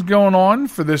things going on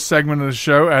for this segment of the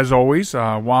show, as always.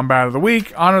 Wombat of the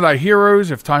Week, Honor Thy Heroes,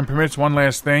 if time permits, one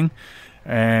last thing.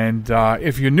 And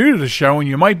if you're new to the show, and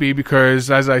you might be,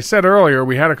 because as I said earlier,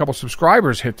 we had a couple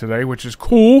subscribers hit today, which is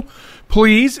cool.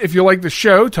 Please, if you like the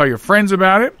show, tell your friends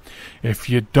about it. If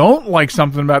you don't like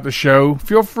something about the show,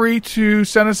 feel free to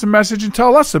send us a message and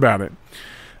tell us about it.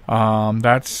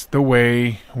 That's the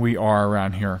way we are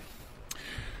around here.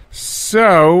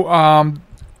 So,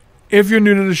 if you're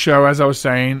new to the show, as I was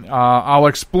saying, I'll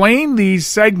explain these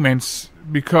segments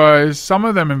because some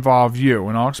of them involve you,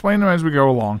 and I'll explain them as we go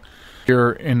along.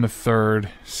 Here in the third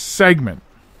segment.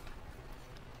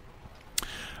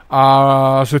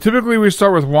 So typically we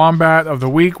start with Wombat of the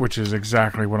Week, which is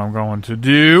exactly what I'm going to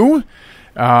do.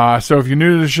 So if you're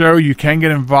new to the show, you can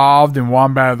get involved in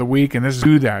Wombat of the Week, and this is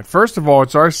do that. First of all,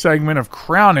 it's our segment of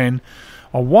crowning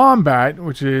a wombat,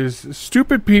 which is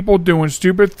stupid people doing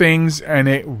stupid things and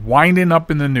it winding up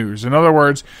in the news. In other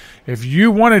words, if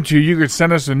you wanted to, you could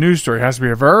send us a news story. It has to be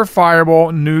a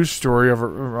verifiable news story and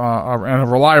a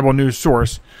reliable news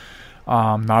source,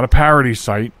 not a parody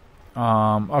site,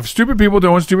 of stupid people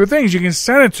doing stupid things. You can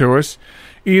send it to us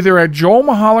either at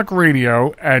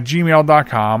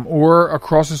joelmichalecradio@gmail.com or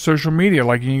across the social media.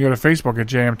 Like you can go to Facebook at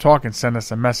JM Talk and send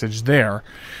us a message there.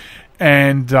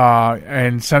 And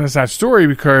send us that story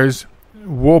because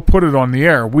we'll put it on the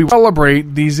air. We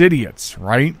celebrate these idiots,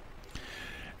 right?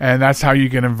 And that's how you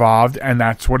get involved, and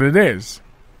that's what it is.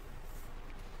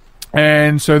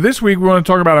 And so this week we want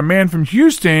to talk about a man from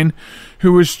Houston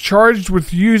who was charged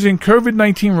with using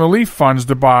COVID-19 relief funds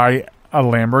to buy a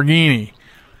Lamborghini.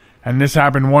 And this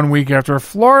happened 1 week after a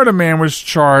Florida man was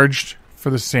charged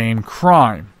for the same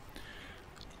crime.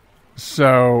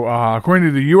 So, according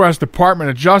to the U.S. Department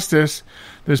of Justice,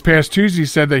 this past Tuesday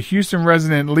said that Houston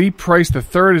resident Lee Price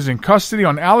III is in custody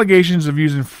on allegations of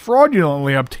using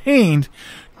fraudulently obtained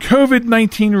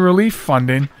COVID-19 relief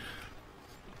funding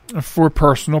for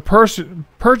personal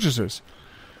purchases.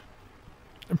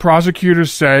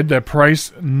 Prosecutors said that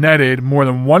Price netted more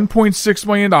than $1.6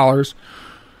 million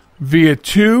via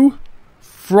 2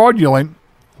 fraudulent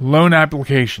loan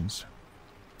applications.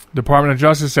 Department of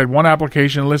Justice said one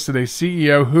application listed a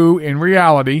CEO who, in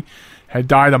reality, had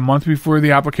died a month before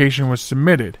the application was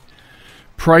submitted.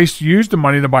 Price used the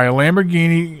money to buy a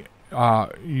Lamborghini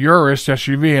Urus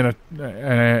SUV and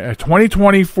a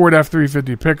 2020 Ford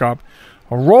F-350 pickup,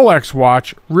 a Rolex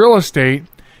watch, real estate,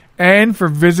 and for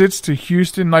visits to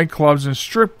Houston nightclubs and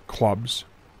strip clubs.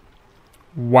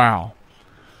 Wow.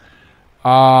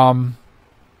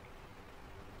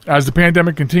 As the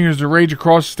pandemic continues to rage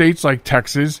across states like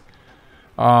Texas,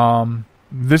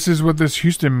 this is what this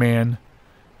Houston man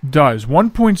does.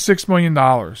 $1.6 million.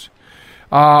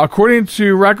 According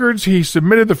to records, he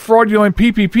submitted the fraudulent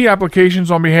PPP applications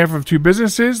on behalf of 2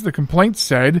 businesses. The complaint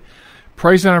said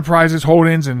Price Enterprises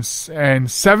Holdings and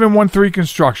 713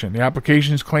 Construction. The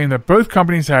applications claimed that both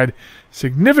companies had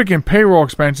significant payroll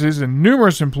expenses and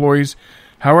numerous employees.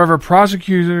 However,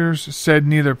 prosecutors said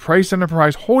neither Price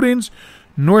Enterprise Holdings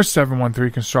nor 713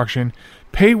 Construction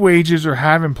pay wages or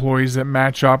have employees that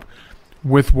match up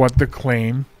with what the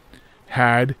claim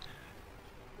had,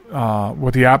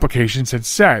 what the applications had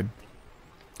said.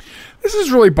 This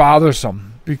is really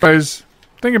bothersome because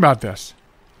think about this.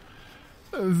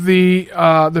 The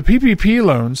PPP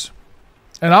loans,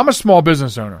 and I'm a small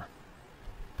business owner,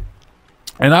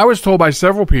 and I was told by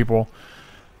several people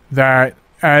that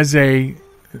as a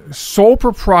sole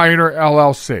proprietor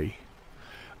LLC,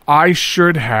 I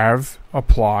should have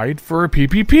applied for a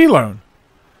PPP loan,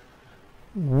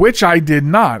 which I did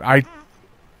not.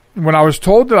 When I was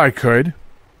told that I could,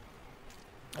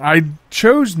 I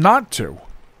chose not to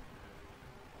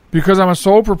because I'm a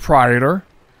sole proprietor.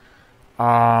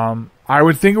 I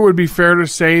would think it would be fair to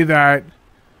say that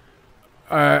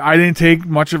I didn't take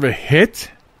much of a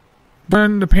hit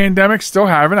during the pandemic. Still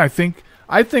haven't. I think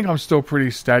I'm still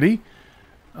pretty steady.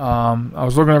 I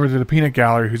was looking over to the peanut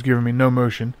gallery who's giving me no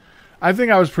motion. I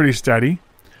think I was pretty steady.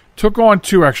 Took on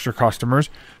 2 extra customers.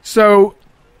 So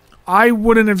I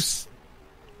wouldn't have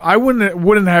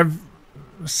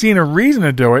seen a reason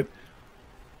to do it.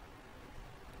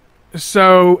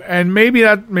 So, and maybe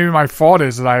my fault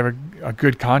is that I have a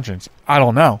good conscience. I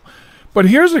don't know. But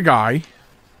here's a guy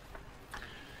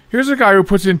who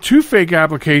puts in 2 fake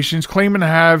applications claiming to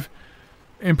have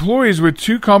employees with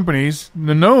 2 companies,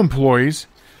 the no employees,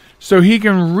 so he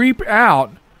can reap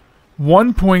out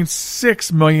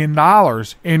 $1.6 million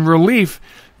in relief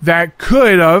that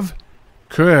could have,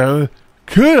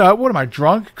 what am I,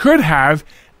 drunk? Could have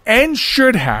and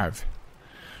should have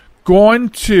gone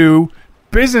to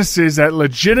businesses that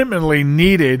legitimately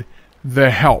needed the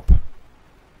help.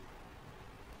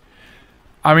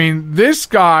 I mean, this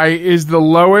guy is the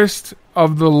lowest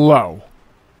of the low.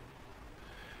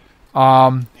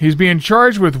 He's being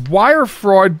charged with wire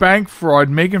fraud, bank fraud,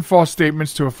 making false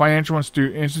statements to a financial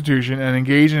institution, and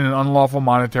engaging in unlawful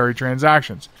monetary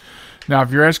transactions. Now,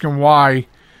 if you're asking why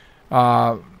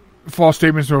false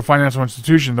statements to a financial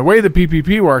institution, the way the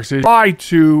PPP works is apply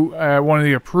to one of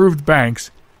the approved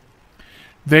banks.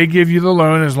 They give you the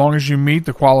loan as long as you meet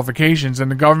the qualifications, and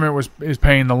the government is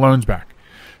paying the loans back.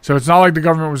 So it's not like the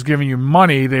government was giving you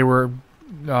money. They were,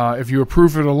 if you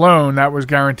approved for the loan, that was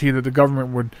guaranteed that the government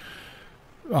would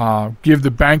give the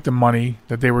bank the money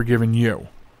that they were giving you.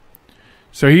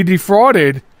 So he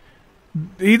defrauded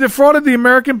the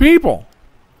American people.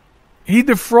 He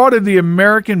defrauded the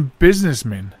American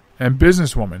businessmen and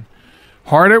businesswomen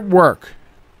hard at work.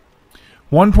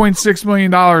 $1.6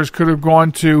 million could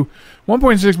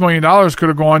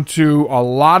have gone to a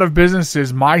lot of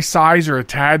businesses my size or a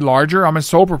tad larger. I'm a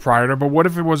sole proprietor, but what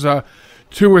if it was a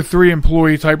 2 or 3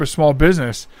 employee type of small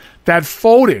business that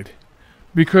folded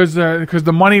because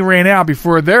the money ran out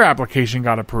before their application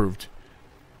got approved,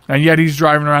 and yet he's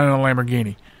driving around in a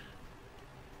Lamborghini?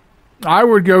 I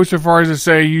would go so far as to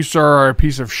say you, sir, are a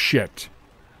piece of shit.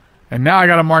 And now I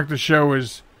got to mark the show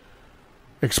as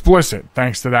explicit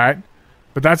thanks to that.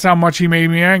 But that's how much he made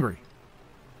me angry.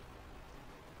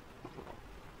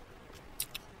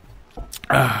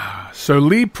 So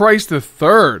Lee Price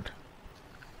III,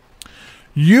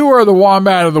 you are the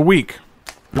Wombat of the Week.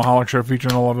 Michalec Show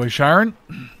featuring the lovely Sharon.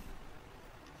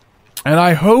 And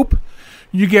I hope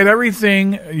you get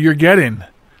everything you're getting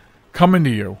coming to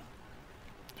you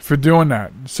for doing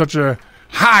that. Such a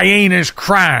heinous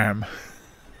crime.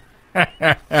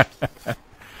 To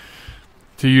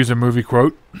use a movie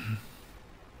quote.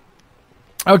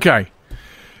 Okay,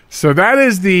 so that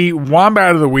is the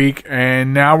Wombat of the Week,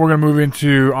 and now we're going to move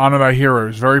into Honor Thy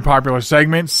Heroes. Very popular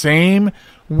segment. Same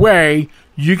way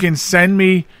you can send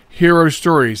me hero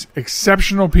stories.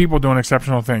 Exceptional people doing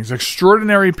exceptional things.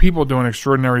 Extraordinary people doing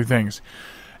extraordinary things.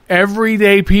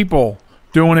 Everyday people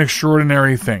doing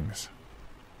extraordinary things.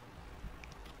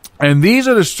 And these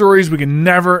are the stories we can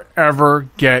never, ever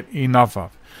get enough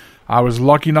of. I was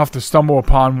lucky enough to stumble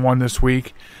upon one this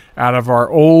week out of our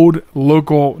old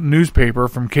local newspaper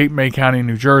from Cape May County,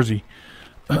 New Jersey.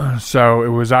 So it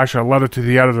was actually a letter to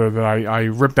the editor that I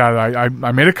ripped out. I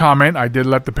made a comment. I did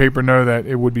let the paper know that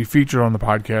it would be featured on the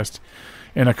podcast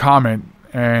in a comment.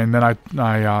 And then I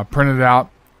printed it out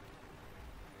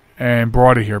and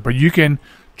brought it here. But you can,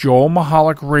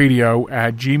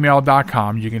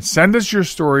 joelmichalecradio@gmail.com. You can send us your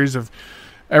stories of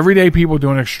everyday people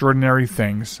doing extraordinary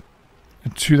things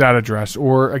to that address,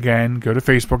 or again, go to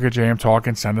Facebook at JM Talk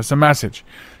and send us a message.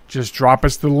 Just drop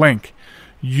us the link.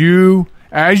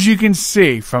 As you can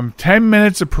see, from 10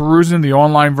 minutes of perusing the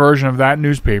online version of that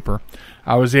newspaper,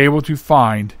 I was able to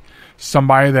find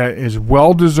somebody that is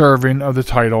well deserving of the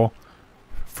title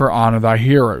for Honor Thy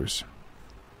Heroes.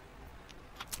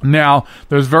 Now,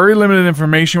 there's very limited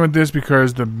information with this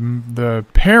because the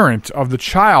parent of the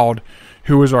child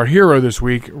who was our hero this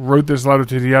week wrote this letter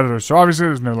to the editor. So obviously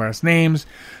there's no last names.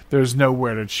 There's no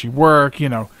where did she work,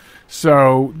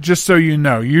 So just so you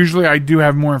know, usually I do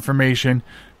have more information,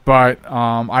 but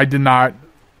I did not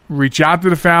reach out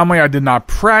to the family. I did not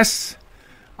press.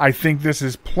 I think this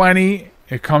is plenty.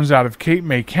 It comes out of Cape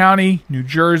May County, New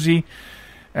Jersey,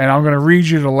 and I'm going to read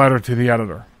you the letter to the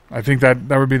editor. I think that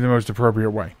would be the most appropriate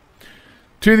way.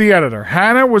 To the editor,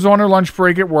 Hannah was on her lunch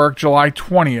break at work July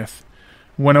 20th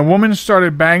when a woman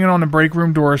started banging on the break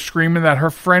room door screaming that her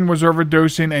friend was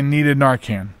overdosing and needed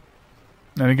Narcan.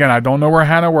 And again, I don't know where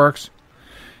Hannah works.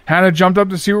 Hannah jumped up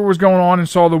to see what was going on and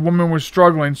saw the woman was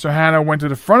struggling, so Hannah went to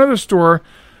the front of the store,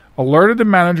 alerted the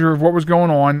manager of what was going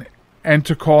on, and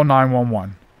to call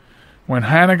 911. When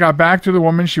Hannah got back to the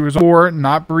woman, she was on the floor,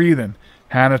 not breathing.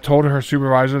 Hannah told her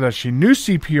supervisor that she knew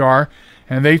CPR,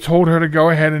 and they told her to go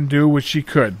ahead and do what she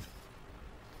could.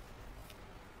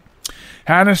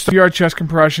 Hannah started chest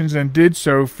compressions and did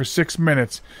so for 6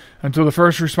 minutes until the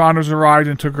first responders arrived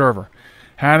and took over.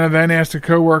 Hannah then asked a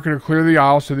co-worker to clear the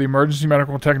aisle so the emergency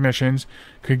medical technicians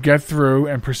could get through,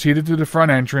 and proceeded to the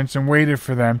front entrance and waited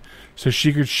for them so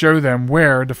she could show them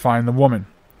where to find the woman.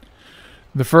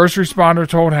 The first responder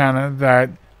told Hannah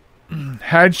that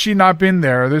had she not been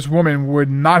there, this woman would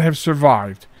not have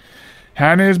survived.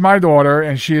 Hannah is my daughter,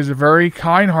 and she is a very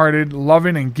kind-hearted,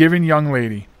 loving, and giving young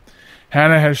lady.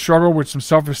 Hannah has struggled with some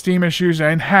self-esteem issues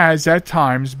and has, at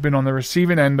times, been on the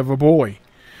receiving end of a bully.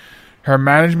 Her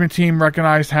management team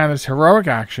recognized Hannah's heroic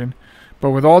action, but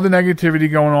with all the negativity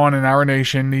going on in our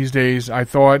nation these days, I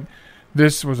thought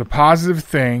this was a positive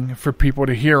thing for people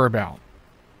to hear about.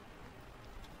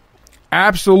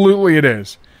 Absolutely it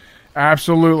is.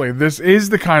 Absolutely. This is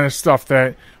the kind of stuff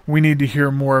that we need to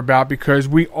hear more about, because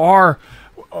we are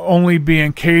only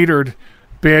being catered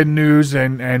bad news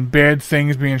and bad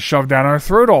things being shoved down our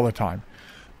throat all the time.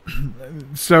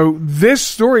 So this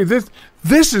story,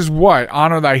 this is what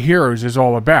Honor Thy Heroes is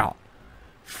all about.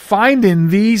 Finding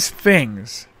these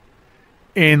things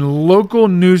in local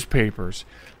newspapers.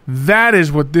 That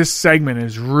is what this segment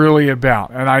is really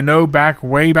about. And I know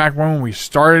way back when we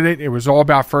started it, it was all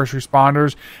about first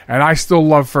responders, and I still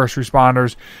love first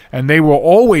responders, and they will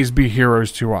always be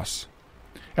heroes to us.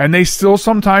 And they still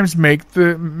sometimes make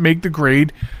the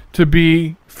grade to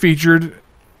be featured,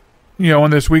 in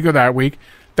this week or that week.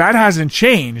 That hasn't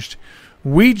changed.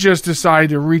 We just decided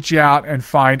to reach out and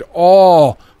find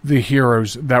all the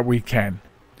heroes that we can.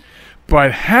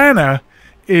 But Hannah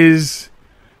would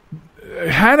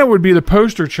be the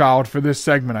poster child for this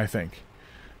segment, I think.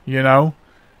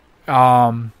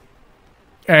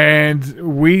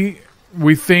 And we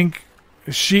think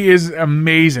she is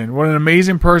amazing. What an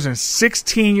amazing person.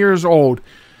 16 years old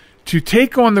to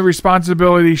take on the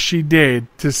responsibility she did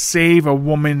to save a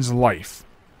woman's life.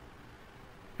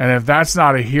 And if that's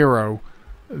not a hero,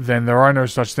 then there are no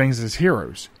such things as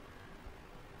heroes.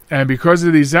 And because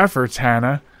of these efforts,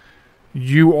 Hannah,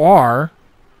 you are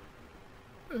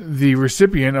the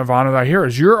recipient of Honor Thy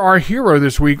Heroes. You're our hero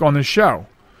this week on the show.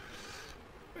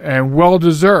 And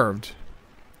well-deserved.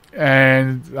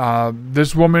 And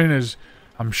this woman is,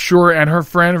 I'm sure, and her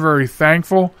friend are very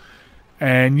thankful.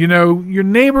 And, your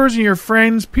neighbors and your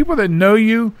friends, people that know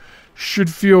you,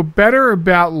 should feel better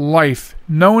about life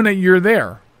knowing that you're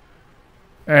there.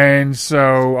 And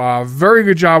so, very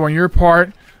good job on your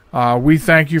part. We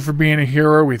thank you for being a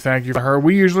hero. We thank you for her.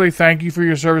 We usually thank you for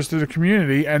your service to the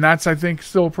community, and that's, I think,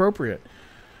 still appropriate.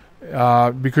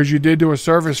 Because you did do a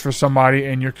service for somebody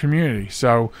in your community.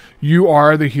 So, you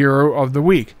are the hero of the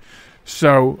week.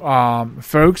 So,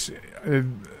 folks,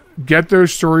 get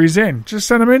those stories in. Just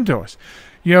send them in to us.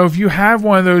 If you have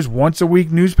one of those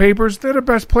once-a-week newspapers, they're the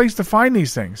best place to find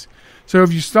these things. So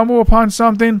if you stumble upon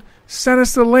something, send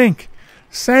us the link.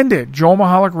 Send it,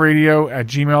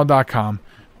 joelmahalicradio@gmail.com.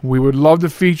 We would love to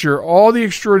feature all the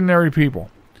extraordinary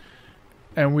people.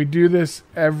 And we do this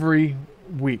every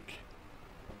week.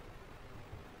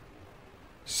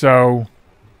 So,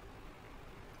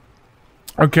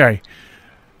 okay.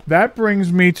 That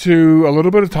brings me to a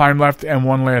little bit of time left and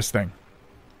one last thing.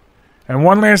 And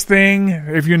one last thing,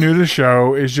 if you're new to the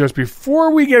show, is just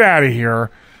before we get out of here,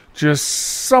 just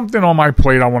something on my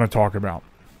plate I want to talk about.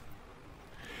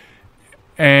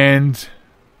 And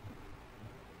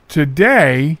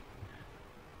today,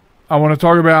 I want to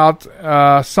talk about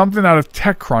something out of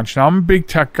TechCrunch. Now, I'm a big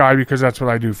tech guy because that's what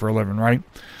I do for a living, right?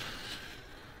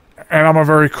 And I'm a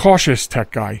very cautious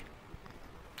tech guy.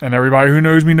 And everybody who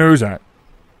knows me knows that.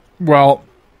 Well,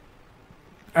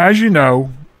 as you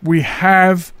know, we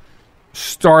have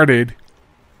started,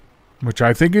 which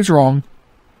I think is wrong,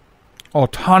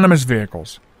 autonomous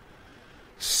vehicles,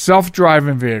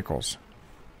 self-driving vehicles.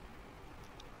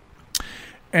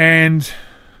 And,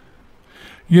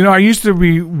 I used to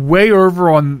be way over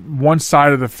on one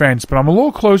side of the fence, but I'm a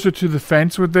little closer to the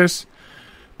fence with this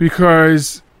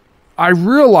because I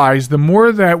realize the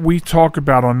more that we talk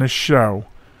about on this show,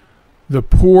 the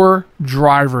poor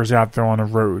drivers out there on the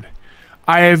road,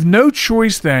 I have no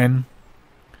choice then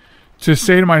to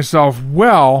say to myself,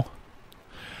 well,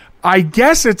 I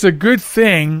guess it's a good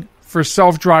thing for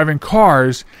self-driving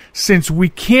cars since we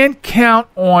can't count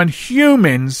on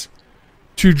humans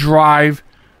to drive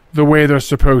the way they're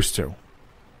supposed to.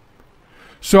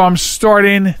 So I'm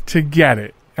starting to get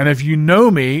it. And if you know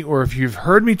me, or if you've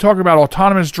heard me talk about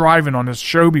autonomous driving on this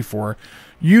show before,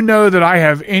 you know that I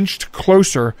have inched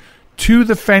closer to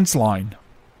the fence line.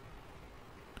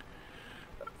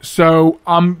 So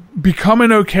I'm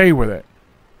becoming okay with it.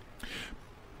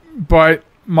 But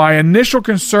my initial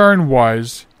concern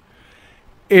was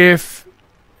if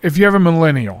you have a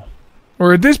millennial,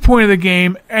 or at this point of the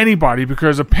game, anybody,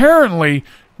 because apparently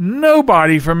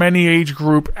nobody from any age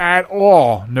group at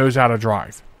all knows how to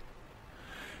drive.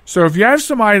 So if you have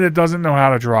somebody that doesn't know how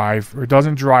to drive, or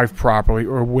doesn't drive properly,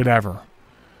 or whatever,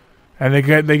 and they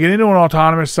get into an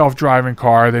autonomous self-driving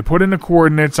car, they put in the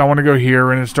coordinates, I want to go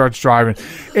here, and it starts driving.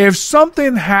 If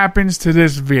something happens to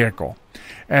this vehicle,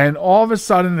 and all of a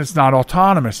sudden it's not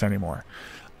autonomous anymore,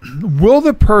 will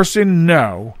the person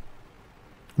know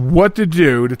what to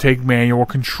do to take manual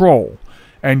control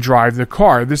and drive the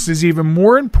car? This is even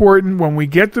more important when we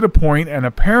get to the point, and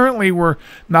apparently we're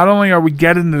not only are we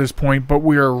getting to this point, but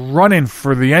we are running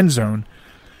for the end zone,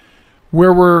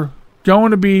 where we're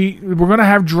we're going to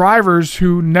have drivers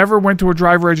who never went to a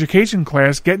driver education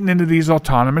class getting into these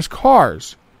autonomous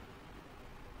cars.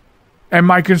 And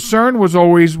my concern was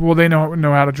always, will they know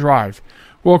how to drive?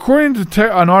 Well, according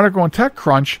to an article on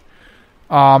TechCrunch,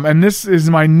 and this is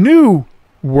my new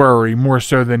worry more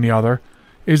so than the other,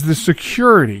 is the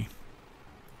security.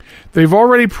 They've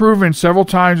already proven several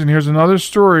times, and here's another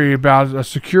story about a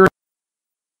security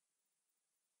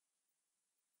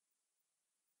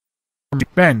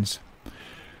Benz.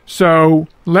 So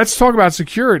let's talk about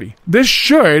security. This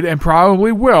should and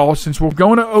probably will, since we're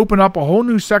going to open up a whole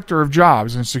new sector of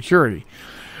jobs in security.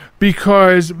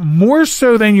 Because more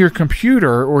so than your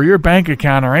computer or your bank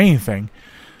account or anything,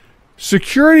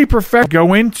 security professionals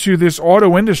go into this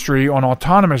auto industry on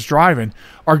autonomous driving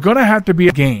are going to have to be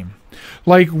a game.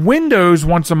 Like Windows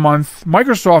once a month,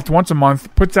 Microsoft once a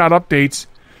month puts out updates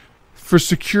for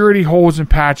security holes and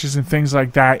patches and things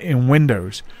like that in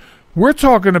Windows. We're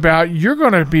talking about you're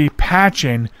going to be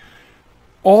patching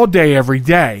all day, every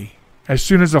day. As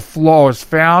soon as a flaw is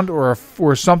found or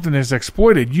something is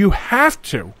exploited, you have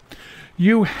to.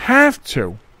 You have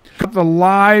to. The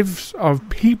lives of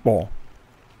people.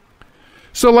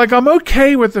 So, like, I'm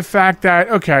okay with the fact that,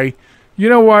 okay, you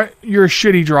know what? You're a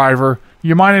shitty driver.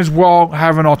 You might as well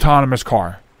have an autonomous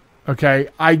car. Okay?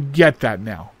 I get that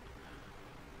now.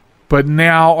 But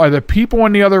now are the people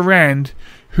on the other end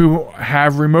who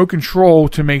have remote control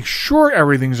to make sure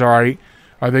everything's all right,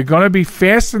 are they going to be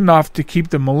fast enough to keep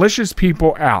the malicious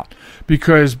people out?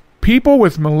 Because people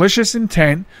with malicious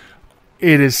intent,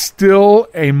 it is still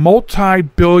a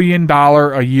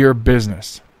multi-billion-dollar-a-year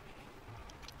business.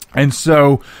 And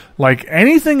so, like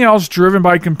anything else driven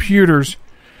by computers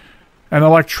and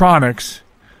electronics,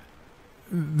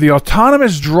 the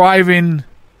autonomous driving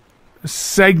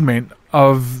segment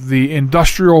of the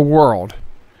industrial world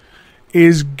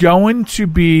is going to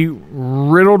be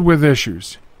riddled with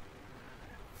issues.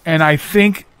 And I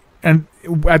think, and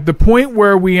at the point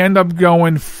where we end up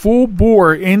going full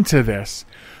bore into this,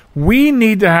 we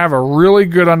need to have a really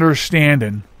good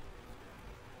understanding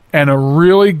and a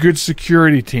really good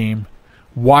security team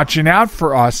watching out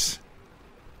for us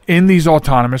in these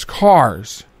autonomous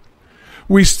cars.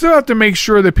 We still have to make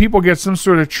sure that people get some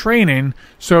sort of training,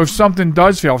 so if something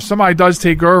does fail, if somebody does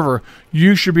take over,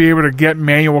 you should be able to get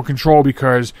manual control,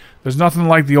 because there's nothing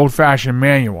like the old-fashioned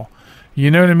manual.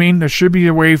 You know what I mean? There should be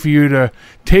a way for you to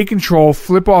take control,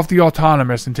 flip off the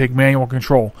autonomous, and take manual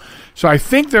control. So I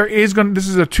think this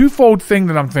is a twofold thing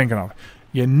that I'm thinking of.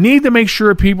 You need to make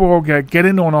sure people get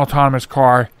into an autonomous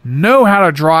car, know how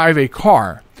to drive a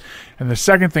car. And the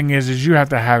second thing is you have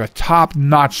to have a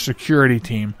top-notch security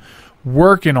team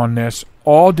working on this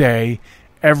all day,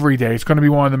 every day. It's going to be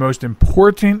one of the most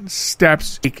important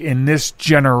steps in this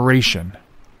generation.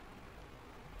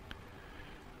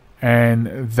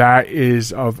 And that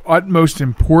is of utmost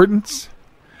importance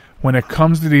when it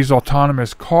comes to these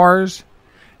autonomous cars.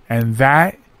 And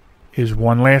that is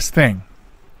one last thing.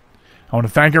 I want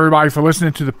to thank everybody for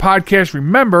listening to the podcast.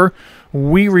 Remember,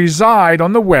 we reside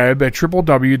on the web at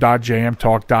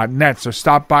www.jmtalk.net. So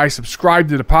stop by, subscribe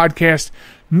to the podcast.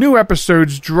 New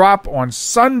episodes drop on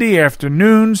Sunday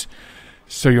afternoons,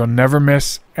 so you'll never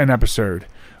miss an episode.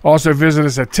 Also visit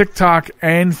us at TikTok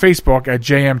and Facebook at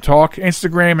JM Talk.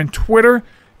 Instagram and Twitter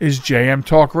is JM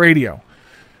Talk Radio.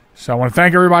 So I want to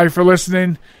thank everybody for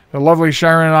listening. The lovely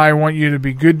Sharon and I want you to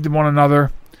be good to one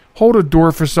another. Hold a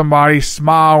door for somebody,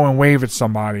 smile and wave at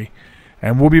somebody.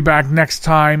 And we'll be back next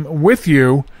time with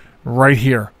you right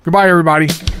here. Goodbye, everybody.